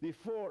scene, the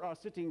 4 are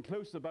sitting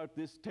close about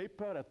this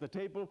taper at the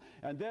table,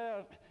 and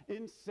there,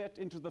 inset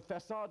into the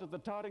facade of the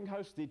tarring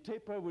house, the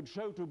taper would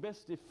show to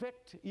best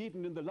effect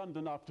even in the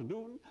London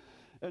afternoon.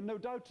 And no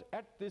doubt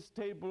at this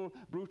table,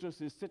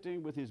 Brutus is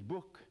sitting with his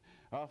book,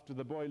 after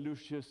the boy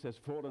Lucius has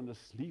fallen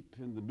asleep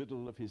in the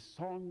middle of his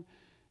song,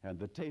 and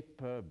the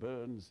taper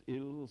burns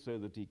ill so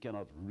that he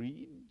cannot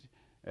read,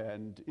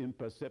 and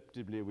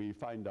imperceptibly we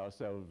find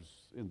ourselves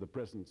in the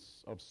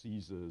presence of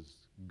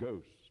Caesar's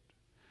ghost.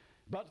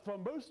 But for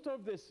most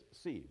of this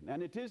scene,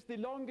 and it is the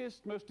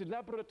longest, most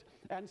elaborate,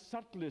 and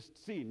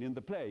subtlest scene in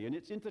the play, in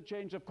its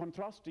interchange of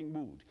contrasting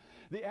mood,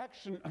 the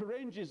action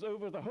ranges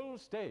over the whole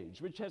stage,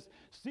 which has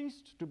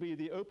ceased to be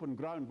the open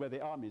ground where the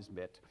armies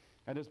met,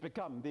 and has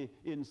become the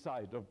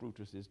inside of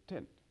Brutus's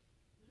tent.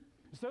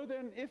 So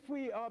then, if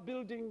we are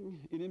building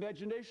in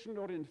imagination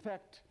or in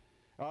fact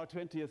our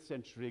 20th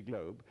century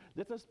globe,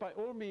 let us by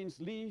all means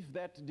leave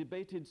that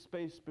debated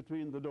space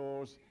between the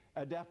doors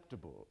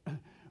adaptable.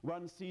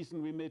 One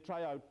season we may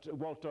try out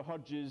Walter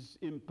Hodge's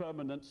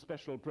impermanent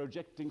special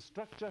projecting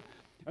structure.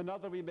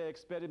 Another we may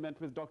experiment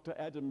with Dr.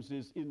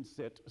 Adams's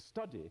inset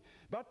study.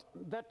 But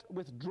that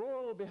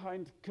withdrawal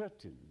behind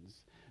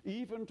curtains,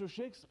 even to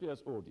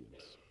Shakespeare's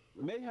audience,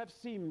 may have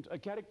seemed a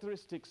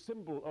characteristic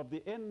symbol of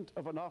the end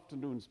of an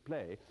afternoon's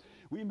play.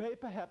 We may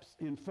perhaps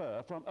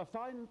infer from a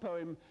fine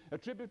poem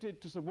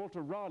attributed to Sir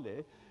Walter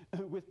Raleigh,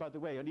 with, by the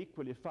way, an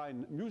equally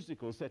fine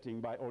musical setting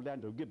by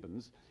Orlando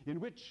Gibbons, in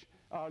which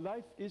our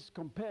life is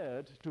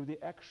compared to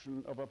the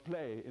action of a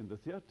play in the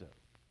theatre.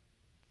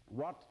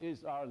 What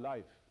is our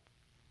life?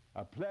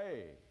 A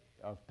play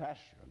of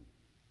passion.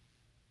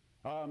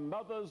 Our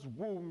mother's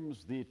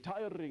wombs the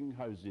tiring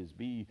houses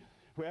be,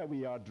 where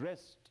we are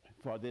dressed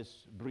for this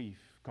brief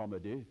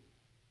comedy.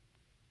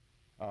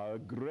 Our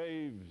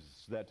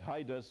graves that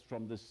hide us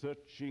from the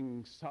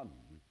searching sun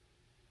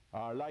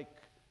are like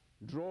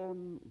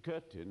drawn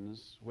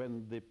curtains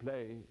when the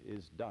play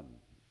is done.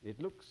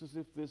 It looks as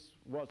if this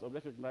was a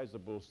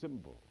recognizable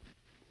symbol.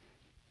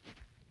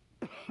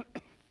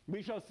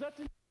 We shall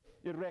certainly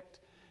erect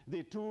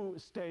the two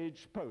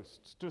stage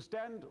posts to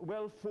stand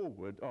well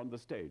forward on the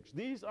stage.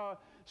 These are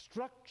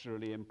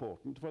structurally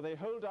important, for they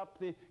hold up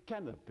the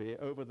canopy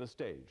over the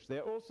stage.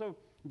 They're also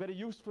very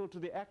useful to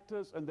the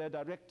actors and their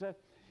director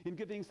in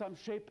giving some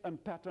shape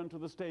and pattern to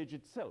the stage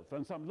itself,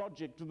 and some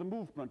logic to the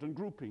movement and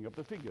grouping of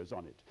the figures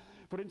on it.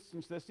 For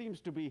instance, there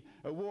seems to be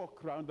a walk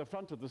round the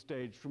front of the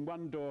stage from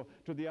one door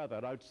to the other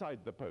outside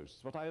the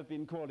posts, what I have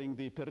been calling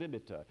the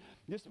perimeter.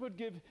 This would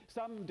give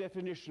some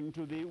definition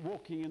to the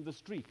walking in the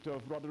street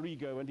of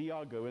Roderigo and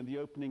Iago in the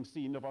opening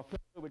scene of Othello,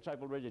 which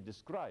I've already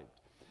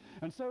described.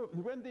 And so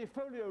when the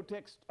folio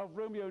text of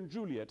Romeo and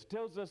Juliet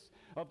tells us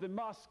of the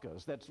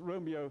maskers, that's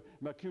Romeo,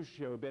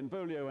 Mercutio,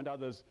 Benvolio and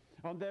others,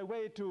 on their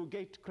way to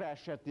gate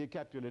crash at the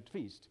Capulet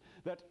feast,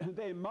 that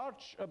they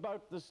march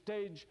about the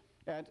stage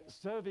and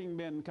serving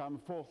men come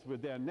forth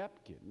with their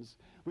napkins,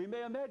 we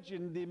may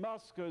imagine the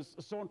maskers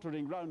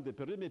sauntering round the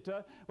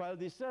perimeter while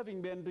the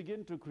serving men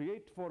begin to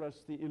create for us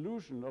the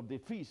illusion of the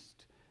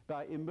feast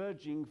by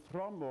emerging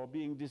from or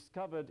being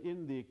discovered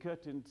in the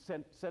curtained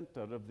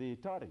center of the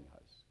tarring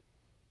house.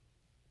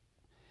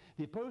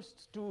 The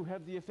posts too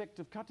have the effect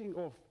of cutting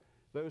off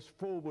those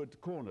forward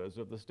corners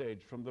of the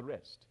stage from the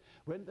rest.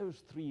 When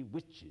those three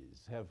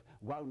witches have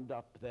wound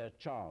up their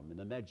charm in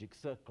a magic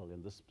circle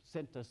in the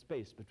center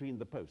space between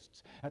the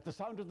posts, at the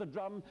sound of the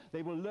drum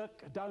they will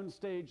lurk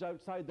downstage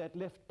outside that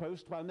left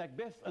post, while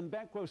Macbeth and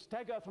Banquo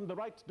stagger from the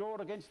right door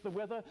against the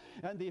weather,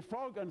 and the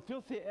fog and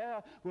filthy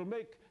air will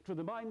make to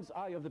the mind's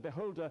eye of the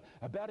beholder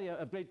a barrier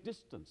of great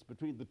distance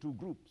between the two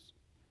groups.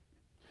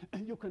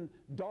 You can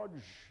dodge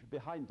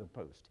behind the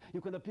post.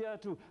 You can appear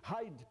to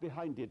hide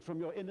behind it from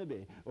your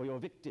enemy or your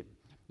victim.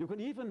 You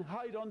can even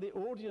hide on the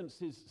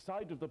audience's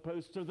side of the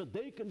post so that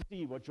they can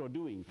see what you're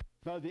doing,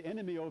 while the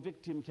enemy or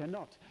victim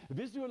cannot.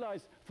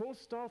 Visualize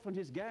Falstaff and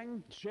his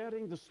gang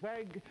sharing the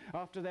swag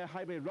after their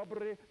highway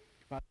robbery,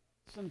 while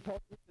and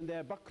Paul in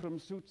their buckram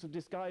suits of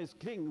disguise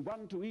cling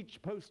one to each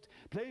post,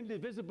 plainly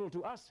visible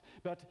to us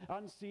but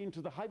unseen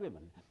to the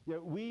highwaymen.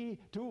 We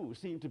too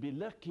seem to be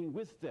lurking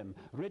with them,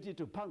 ready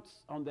to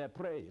pounce on their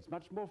prey. It's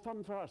much more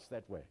fun for us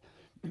that way.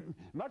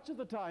 Much of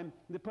the time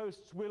the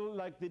posts will,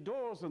 like the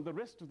doors and the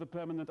rest of the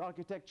permanent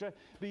architecture,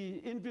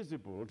 be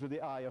invisible to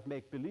the eye of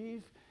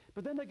make-believe,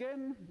 but then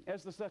again,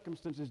 as the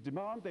circumstances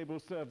demand, they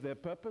will serve their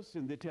purpose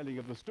in the telling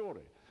of the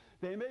story.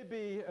 They may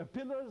be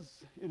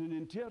pillars in an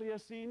interior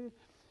scene.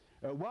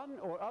 One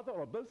or other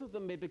or both of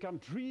them may become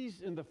trees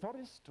in the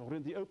forest or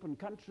in the open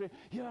country.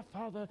 Here,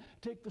 father,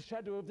 take the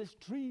shadow of this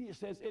tree,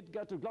 says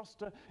Edgar to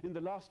Gloucester in the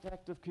last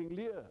act of King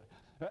Lear.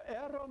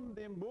 Aaron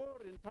the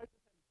Moor in Titus.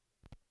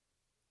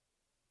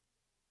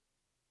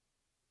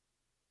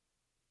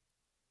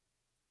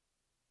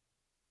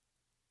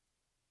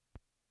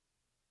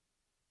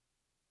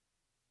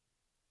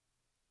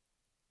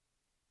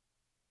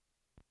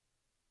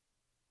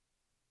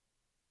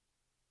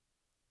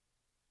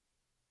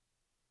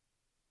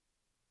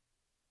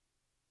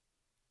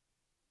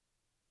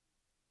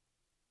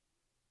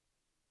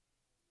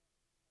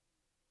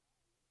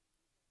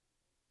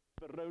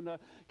 Verona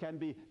can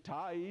be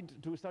tied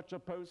to such a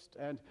post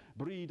and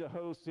breed a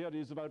whole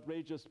series of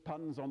outrageous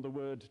puns on the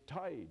word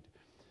tide.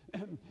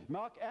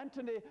 Mark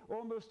Antony,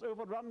 almost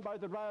overrun by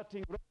the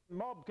rioting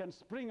mob, can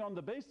spring on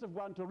the base of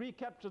one to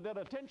recapture their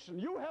attention.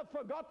 You have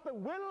forgot the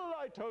will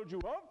I told you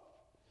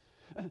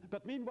of.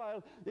 But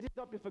meanwhile, it is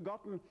not to be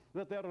forgotten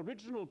that their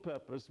original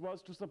purpose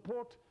was to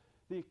support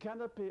the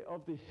canopy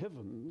of the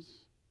heavens.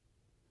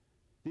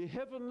 The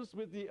heavens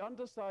with the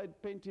underside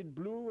painted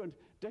blue and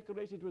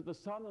decorated with the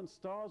sun and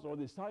stars or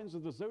the signs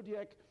of the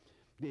zodiac.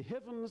 The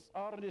heavens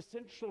are an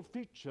essential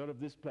feature of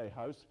this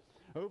playhouse,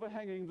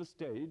 overhanging the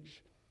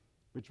stage,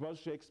 which was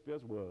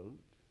Shakespeare's world.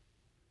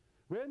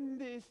 When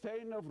the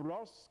Thane of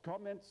Ross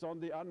comments on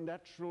the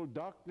unnatural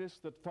darkness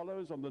that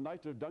follows on the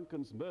night of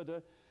Duncan's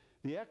murder,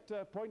 the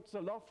actor points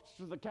aloft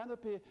to the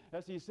canopy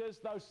as he says,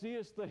 "Thou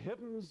seest the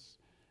heavens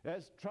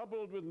as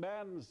troubled with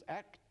man's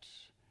act,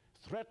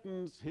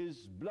 threatens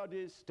his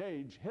bloody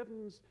stage.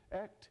 Heaven's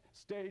act,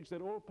 stage,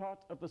 they're all part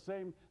of the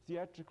same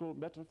theatrical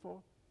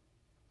metaphor.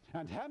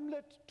 And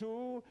Hamlet,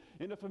 too,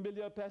 in a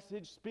familiar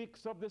passage,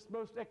 speaks of this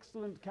most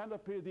excellent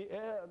canopy, the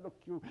air,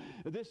 look you,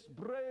 this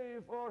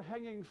brave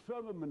o'erhanging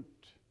firmament.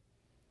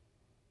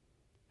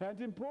 And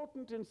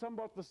important in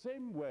somewhat the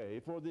same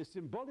way for the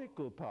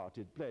symbolical part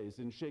it plays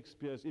in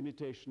Shakespeare's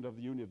imitation of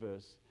the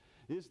universe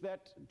is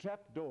that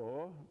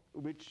trapdoor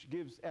which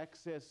gives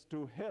access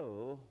to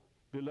hell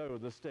below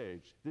the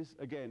stage. This,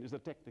 again, is a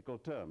technical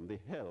term, the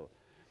hell.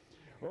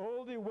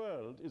 All the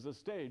world is a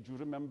stage, you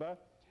remember,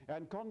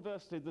 and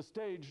conversely, the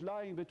stage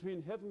lying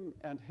between heaven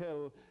and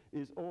hell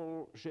is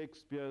all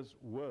Shakespeare's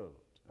world,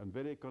 and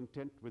very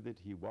content with it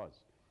he was.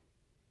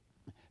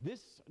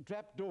 This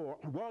trapdoor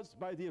was,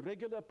 by the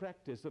regular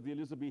practice of the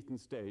Elizabethan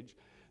stage,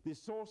 the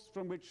source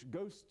from which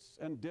ghosts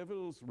and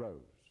devils rose.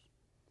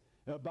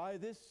 By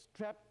this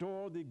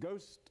trapdoor, the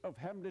ghost of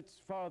Hamlet's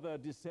father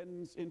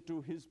descends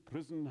into his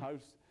prison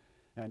house,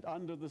 and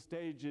under the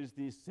stage is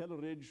the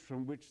cellarage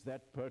from which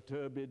that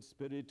perturbed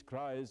spirit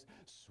cries,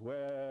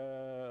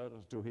 "Swear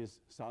to his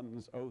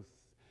son's oath."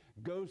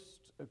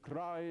 Ghost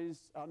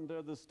cries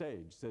under the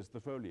stage, says the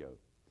folio.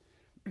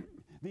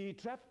 The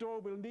trapdoor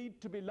will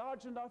need to be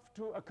large enough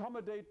to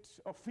accommodate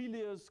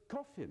Ophelia's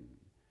coffin.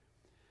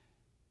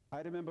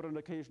 I remember an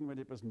occasion when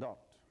it was not.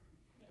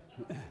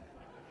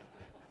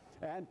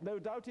 And no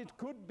doubt it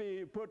could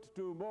be put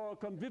to more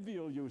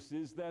convivial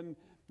uses than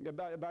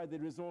by the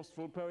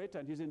resourceful poet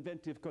and his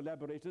inventive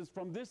collaborators.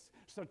 From this,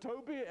 Sir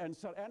Toby and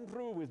Sir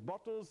Andrew with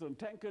bottles and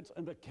tankards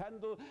and the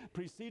candle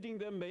preceding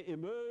them may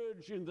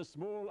emerge in the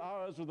small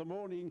hours of the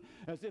morning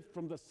as if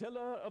from the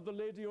cellar of the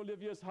Lady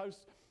Olivia's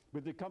house,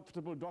 with the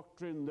comfortable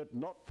doctrine that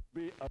not to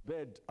be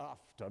abed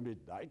after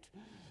midnight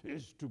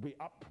is to be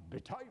up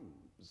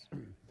betimes.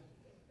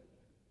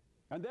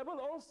 And there will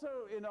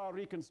also, in our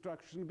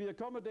reconstruction, be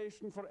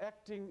accommodation for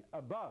acting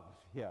above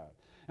here.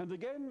 And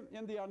again,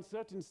 in the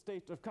uncertain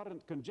state of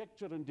current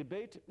conjecture and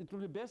debate, it will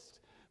be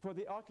best for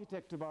the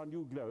architect of our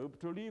new globe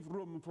to leave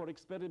room for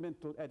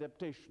experimental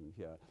adaptation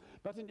here.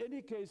 But in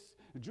any case,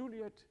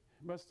 Juliet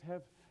must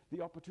have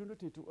the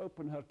opportunity to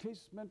open her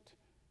casement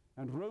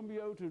and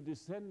Romeo to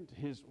descend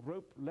his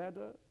rope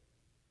ladder.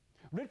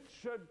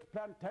 Richard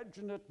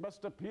Plantagenet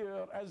must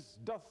appear as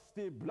doth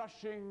the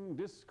blushing,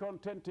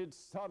 discontented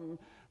sun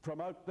from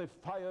out the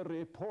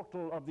fiery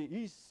portal of the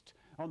east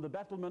on the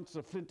battlements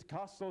of Flint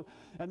Castle,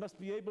 and must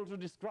be able to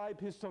describe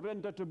his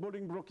surrender to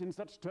Bolingbroke in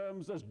such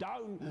terms as,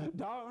 "Down,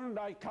 down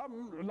I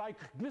come, like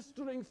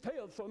glistering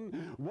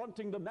Phaethon,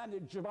 wanting the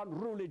manage of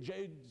unruly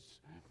jades."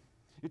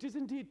 It is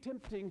indeed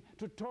tempting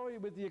to toy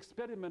with the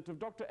experiment of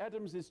Dr.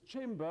 Adams's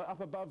chamber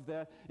up above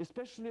there,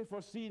 especially for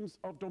scenes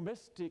of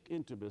domestic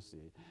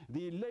intimacy.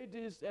 The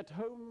ladies at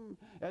home,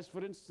 as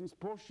for instance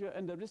Portia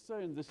and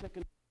Nerissa in the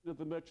second of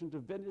The Merchant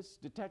of Venice,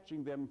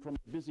 detaching them from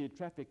the busy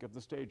traffic of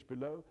the stage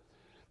below,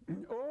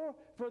 or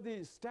for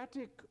the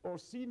static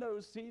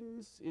Orsino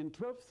scenes in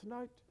Twelfth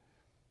Night,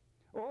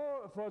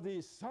 or for the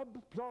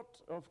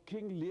subplot of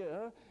King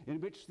Lear, in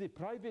which the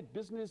private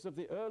business of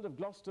the Earl of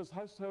Gloucester's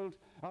household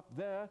up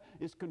there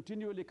is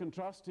continually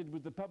contrasted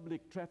with the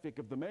public traffic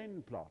of the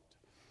main plot.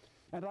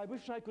 And I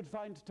wish I could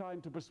find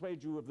time to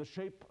persuade you of the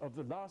shape of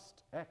the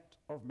last act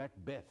of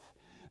Macbeth,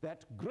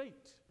 that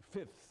great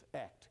fifth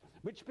act,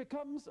 which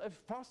becomes a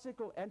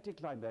farcical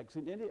anticlimax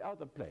in any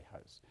other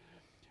playhouse.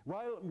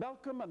 While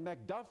Malcolm and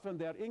Macduff and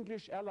their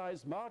English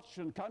allies march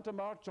and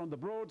countermarch on the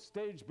broad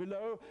stage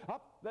below,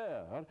 up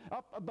there,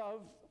 up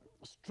above,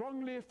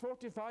 strongly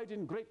fortified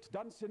in great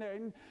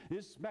Dunsinane,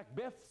 is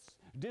Macbeth's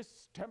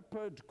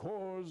distempered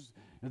cause,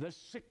 the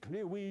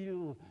sickly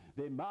wheel,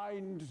 the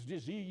mind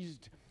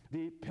diseased,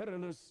 the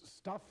perilous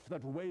stuff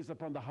that weighs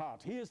upon the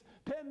heart. He is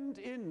penned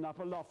in up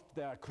aloft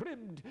there,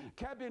 cribbed,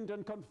 cabined,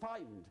 and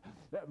confined.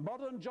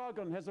 Modern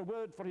jargon has a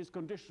word for his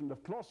condition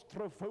of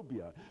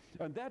claustrophobia,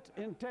 and that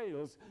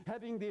entails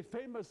having the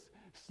famous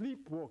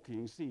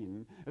sleepwalking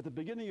scene at the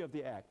beginning of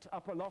the act,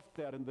 up aloft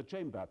there in the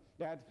chamber.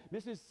 And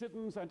Mrs.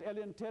 Siddons and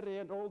Ellen Terry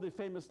and all the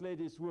famous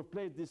ladies who have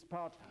played this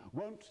part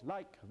won't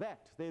like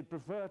that. They'd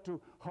prefer to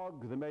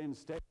hog the main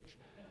stage.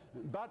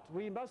 But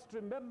we must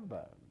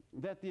remember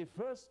that the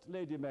first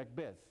Lady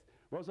Macbeth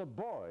was a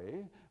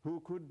boy who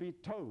could be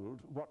told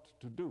what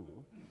to do,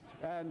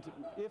 and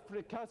if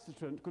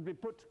recalcitrant, could be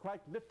put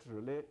quite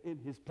literally in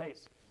his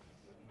place.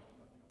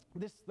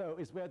 This, though,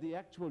 is where the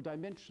actual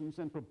dimensions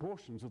and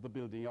proportions of the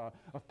building are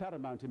of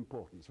paramount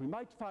importance. We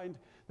might find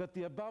that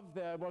the above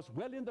there was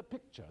well in the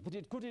picture, that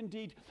it could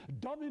indeed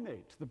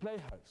dominate the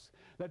playhouse,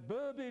 that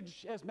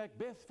Burbage, as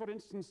Macbeth, for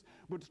instance,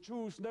 would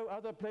choose no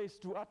other place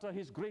to utter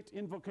his great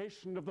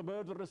invocation of the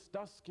murderous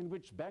dusk in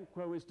which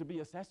Banquo is to be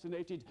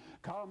assassinated.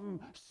 "Come,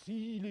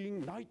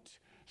 sealing night,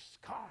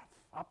 scarf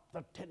up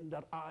the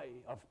tender eye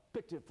of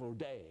pitiful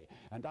day,"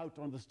 and out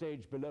on the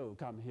stage below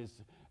come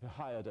his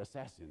hired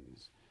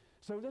assassins.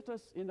 So let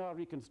us, in our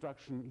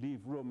reconstruction,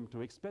 leave room to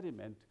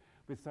experiment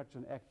with such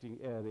an acting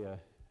area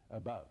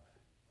above.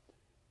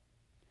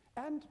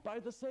 And by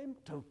the same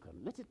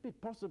token, let it be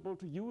possible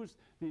to use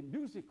the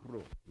music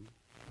room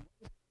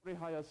story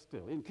higher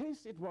still, in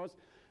case it was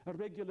a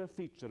regular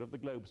feature of the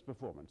Globe's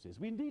performances.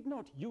 We need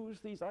not use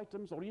these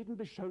items or even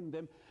be shown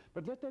them,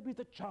 but let there be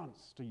the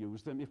chance to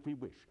use them if we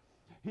wish.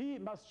 He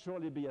must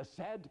surely be a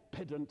sad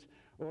pedant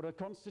or a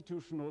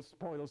constitutional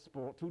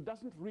spoil-sport who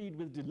doesn't read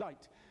with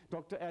delight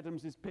Dr.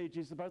 Adams's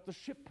pages about the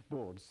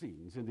shipboard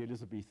scenes in the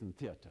Elizabethan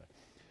theatre,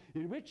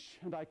 in which,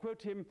 and I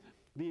quote him,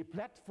 the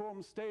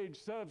platform stage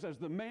serves as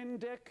the main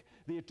deck,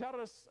 the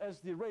terrace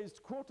as the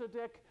raised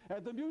quarterdeck,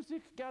 and the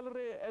music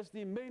gallery as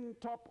the main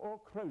top or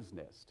crow's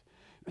nest.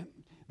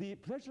 The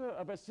pleasure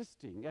of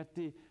assisting at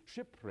the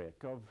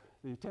shipwreck of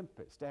the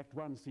Tempest, Act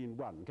 1, Scene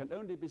 1, can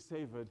only be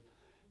savoured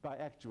by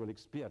actual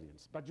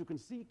experience. But you can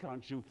see,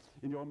 can't you,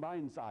 in your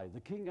mind's eye, the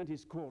king and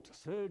his court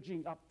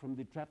surging up from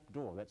the trap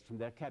door, that's from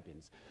their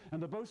cabins,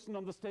 and the boatswain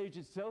on the stage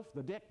itself,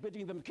 the deck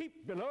bidding them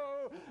keep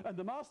below, and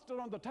the master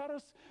on the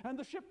terrace, and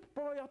the ship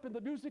boy up in the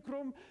music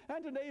room,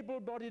 and an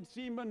able-bodied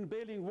seaman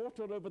bailing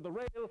water over the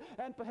rail,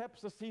 and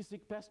perhaps a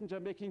seasick passenger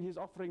making his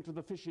offering to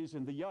the fishes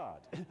in the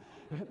yard.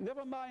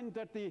 Never mind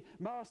that the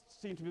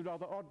masts seem to be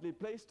rather oddly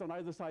placed on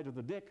either side of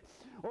the deck.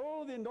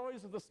 All the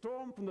noise of the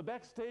storm from the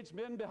backstage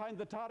men behind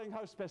the tarring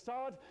house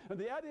facade, and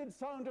the added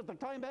sound of the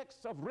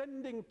climax of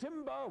rending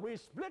timber, we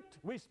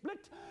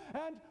split,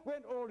 and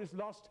when all is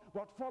lost,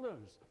 what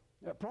follows?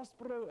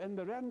 Prospero and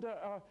Miranda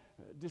are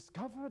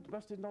discovered,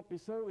 must it not be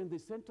so, in the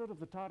center of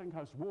the tarring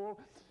house wall,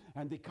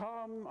 and the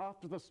calm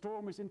after the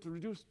storm is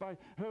introduced by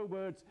her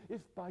words,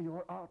 "If by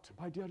your art,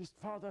 my dearest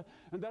father,"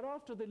 and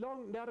thereafter the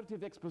long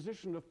narrative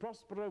exposition of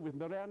Prospero with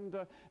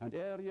Miranda and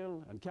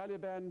Ariel and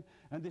Caliban,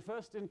 and the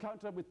first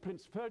encounter with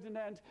Prince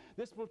Ferdinand.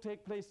 This will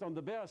take place on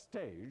the bare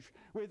stage,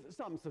 with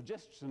some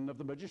suggestion of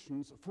the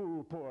magician's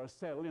full poor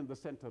cell in the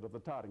center of the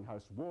tarring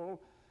house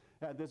wall.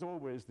 There's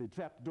always the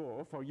trap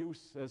door for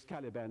use as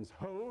Caliban's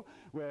hole,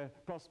 where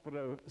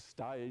Prospero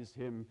styes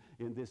him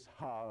in this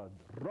hard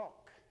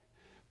rock.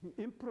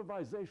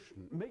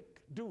 Improvisation, make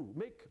do,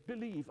 make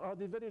believe are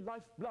the very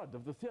lifeblood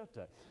of the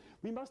theatre.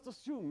 We must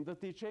assume that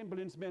the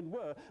Chamberlain's men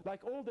were,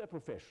 like all their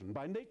profession,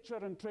 by nature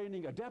and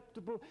training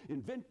adaptable,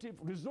 inventive,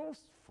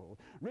 resourceful,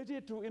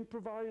 ready to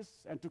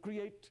improvise and to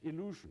create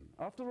illusion.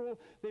 After all,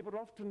 they were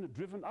often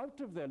driven out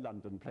of their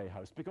London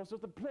playhouse because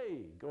of the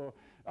plague or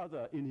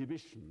other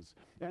inhibitions,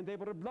 and they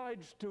were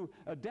obliged to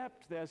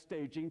adapt their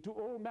staging to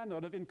all manner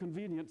of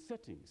inconvenient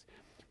settings.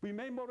 We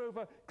may,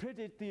 moreover,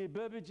 credit the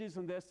Burbages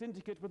and their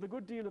syndicate with a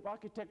good deal of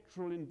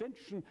architectural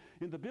invention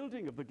in the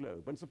building of the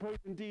Globe, and suppose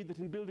indeed that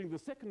in building the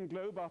second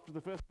Globe after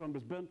the first one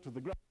was burnt to the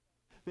ground,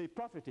 they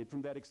profited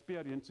from their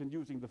experience in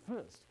using the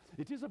first.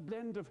 It is a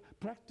blend of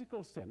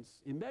practical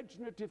sense,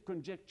 imaginative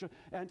conjecture,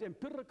 and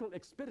empirical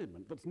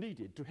experiment that's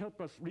needed to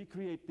help us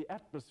recreate the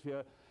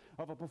atmosphere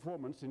of a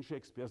performance in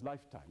Shakespeare's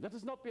lifetime. Let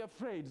us not be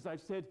afraid, as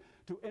I've said,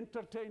 to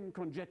entertain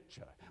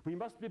conjecture. We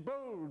must be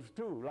bold,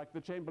 too, like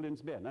the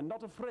Chamberlain's men, and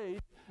not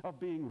afraid of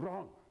being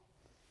wrong.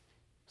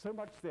 So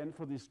much, then,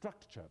 for the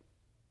structure.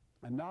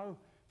 And now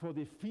for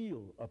the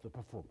feel of the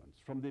performance,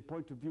 from the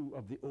point of view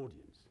of the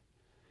audience,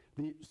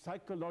 the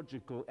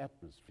psychological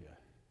atmosphere.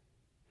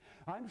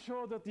 I'm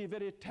sure that the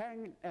very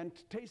tang and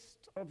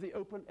taste of the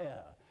open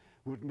air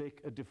would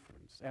make a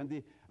difference, and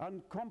the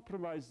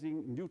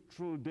uncompromising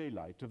neutral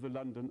daylight of the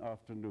London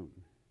afternoon.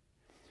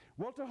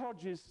 Walter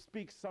Hodges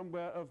speaks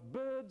somewhere of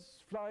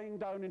birds flying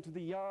down into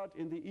the yard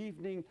in the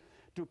evening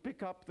to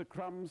pick up the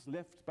crumbs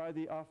left by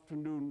the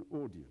afternoon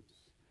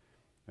audience.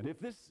 And if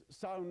this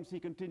sounds, he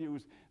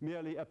continues,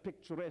 merely a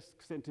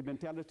picturesque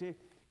sentimentality,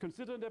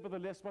 consider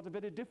nevertheless what a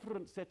very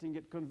different setting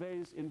it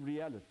conveys in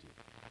reality.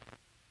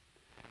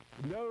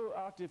 No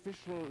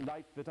artificial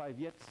light that I've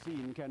yet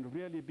seen can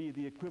really be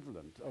the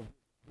equivalent of.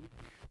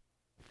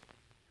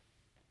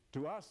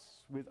 To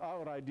us, with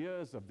our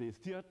ideas of the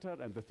theatre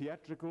and the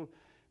theatrical,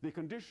 the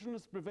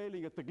conditions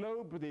prevailing at the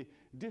Globe, the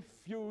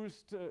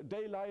diffused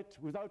daylight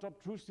without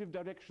obtrusive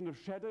direction of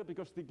shadow,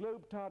 because the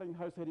Globe tarring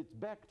house had its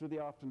back to the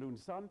afternoon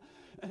sun,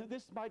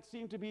 this might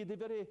seem to be the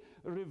very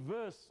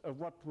reverse of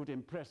what would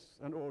impress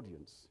an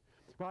audience.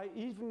 Why,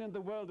 even in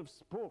the world of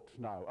sport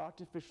now,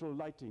 artificial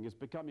lighting is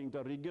becoming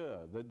de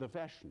rigueur, the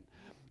fashion.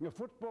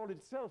 Football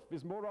itself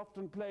is more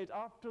often played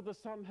after the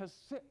sun has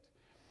set.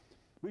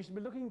 We shall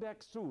be looking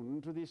back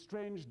soon to the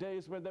strange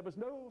days when there was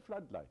no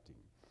floodlighting.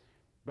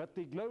 But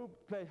the Globe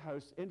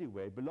Playhouse,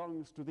 anyway,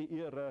 belongs to the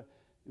era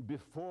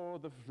before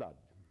the flood.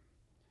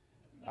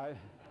 I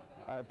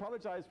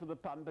apologize for the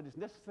pun, but it's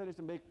necessary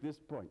to make this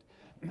point.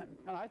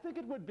 And I think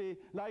it would be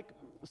like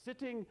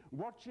sitting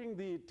watching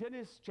the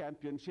tennis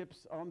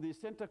championships on the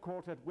center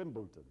court at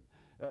Wimbledon.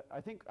 I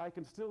think I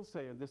can still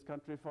say in this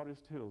country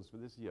Forest Hills for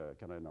this year,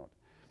 can I not?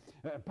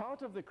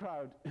 Part of the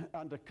crowd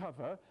under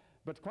cover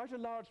but quite a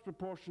large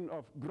proportion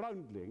of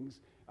groundlings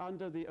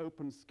under the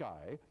open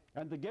sky,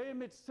 and the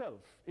game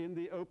itself in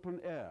the open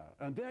air.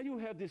 And there you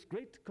have this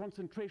great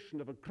concentration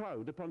of a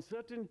crowd upon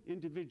certain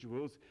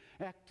individuals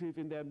active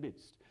in their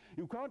midst.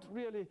 You can't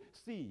really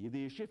see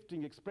the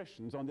shifting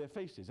expressions on their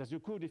faces as you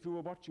could if you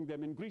were watching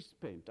them in grease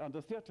paint,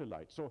 under theater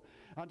lights, or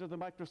under the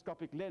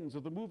microscopic lens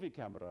of the movie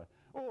camera,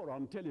 or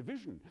on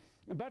television.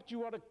 But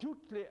you are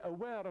acutely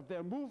aware of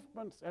their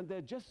movements and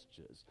their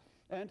gestures.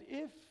 And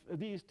if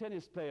these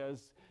tennis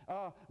players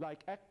are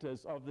like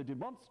actors of the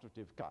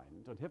demonstrative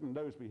kind, and heaven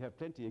knows we have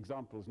plenty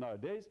examples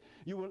nowadays,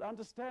 you will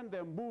understand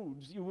their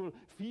moods, you will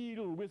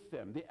feel with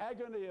them the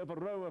agony of a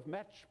row of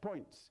match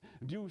points,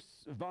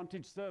 deuce,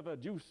 vantage server,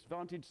 deuce,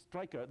 vantage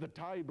striker, the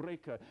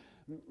tie-breaker,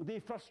 the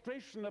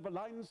frustration of a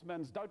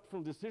linesman's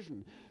doubtful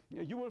decision.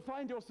 You will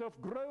find yourself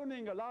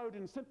groaning aloud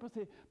in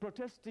sympathy,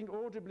 protesting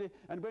audibly,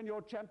 and when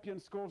your champion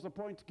scores a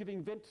point,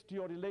 giving vent to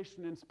your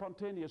elation in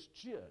spontaneous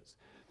cheers.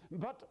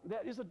 But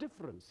there is a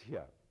difference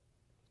here.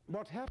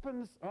 What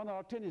happens on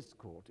our tennis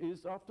court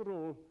is, after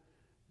all,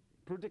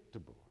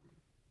 predictable.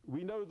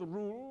 We know the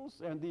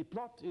rules, and the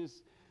plot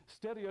is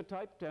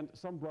stereotyped and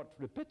somewhat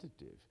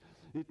repetitive.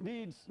 It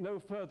needs no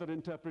further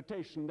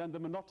interpretation than the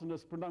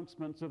monotonous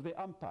pronouncements of the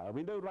umpire.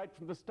 We know right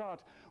from the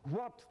start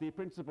what the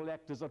principal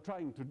actors are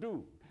trying to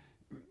do.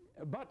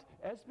 But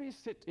as we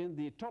sit in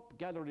the top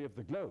gallery of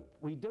the globe,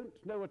 we don't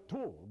know at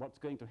all what's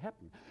going to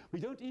happen.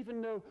 We don't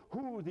even know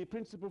who the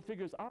principal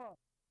figures are.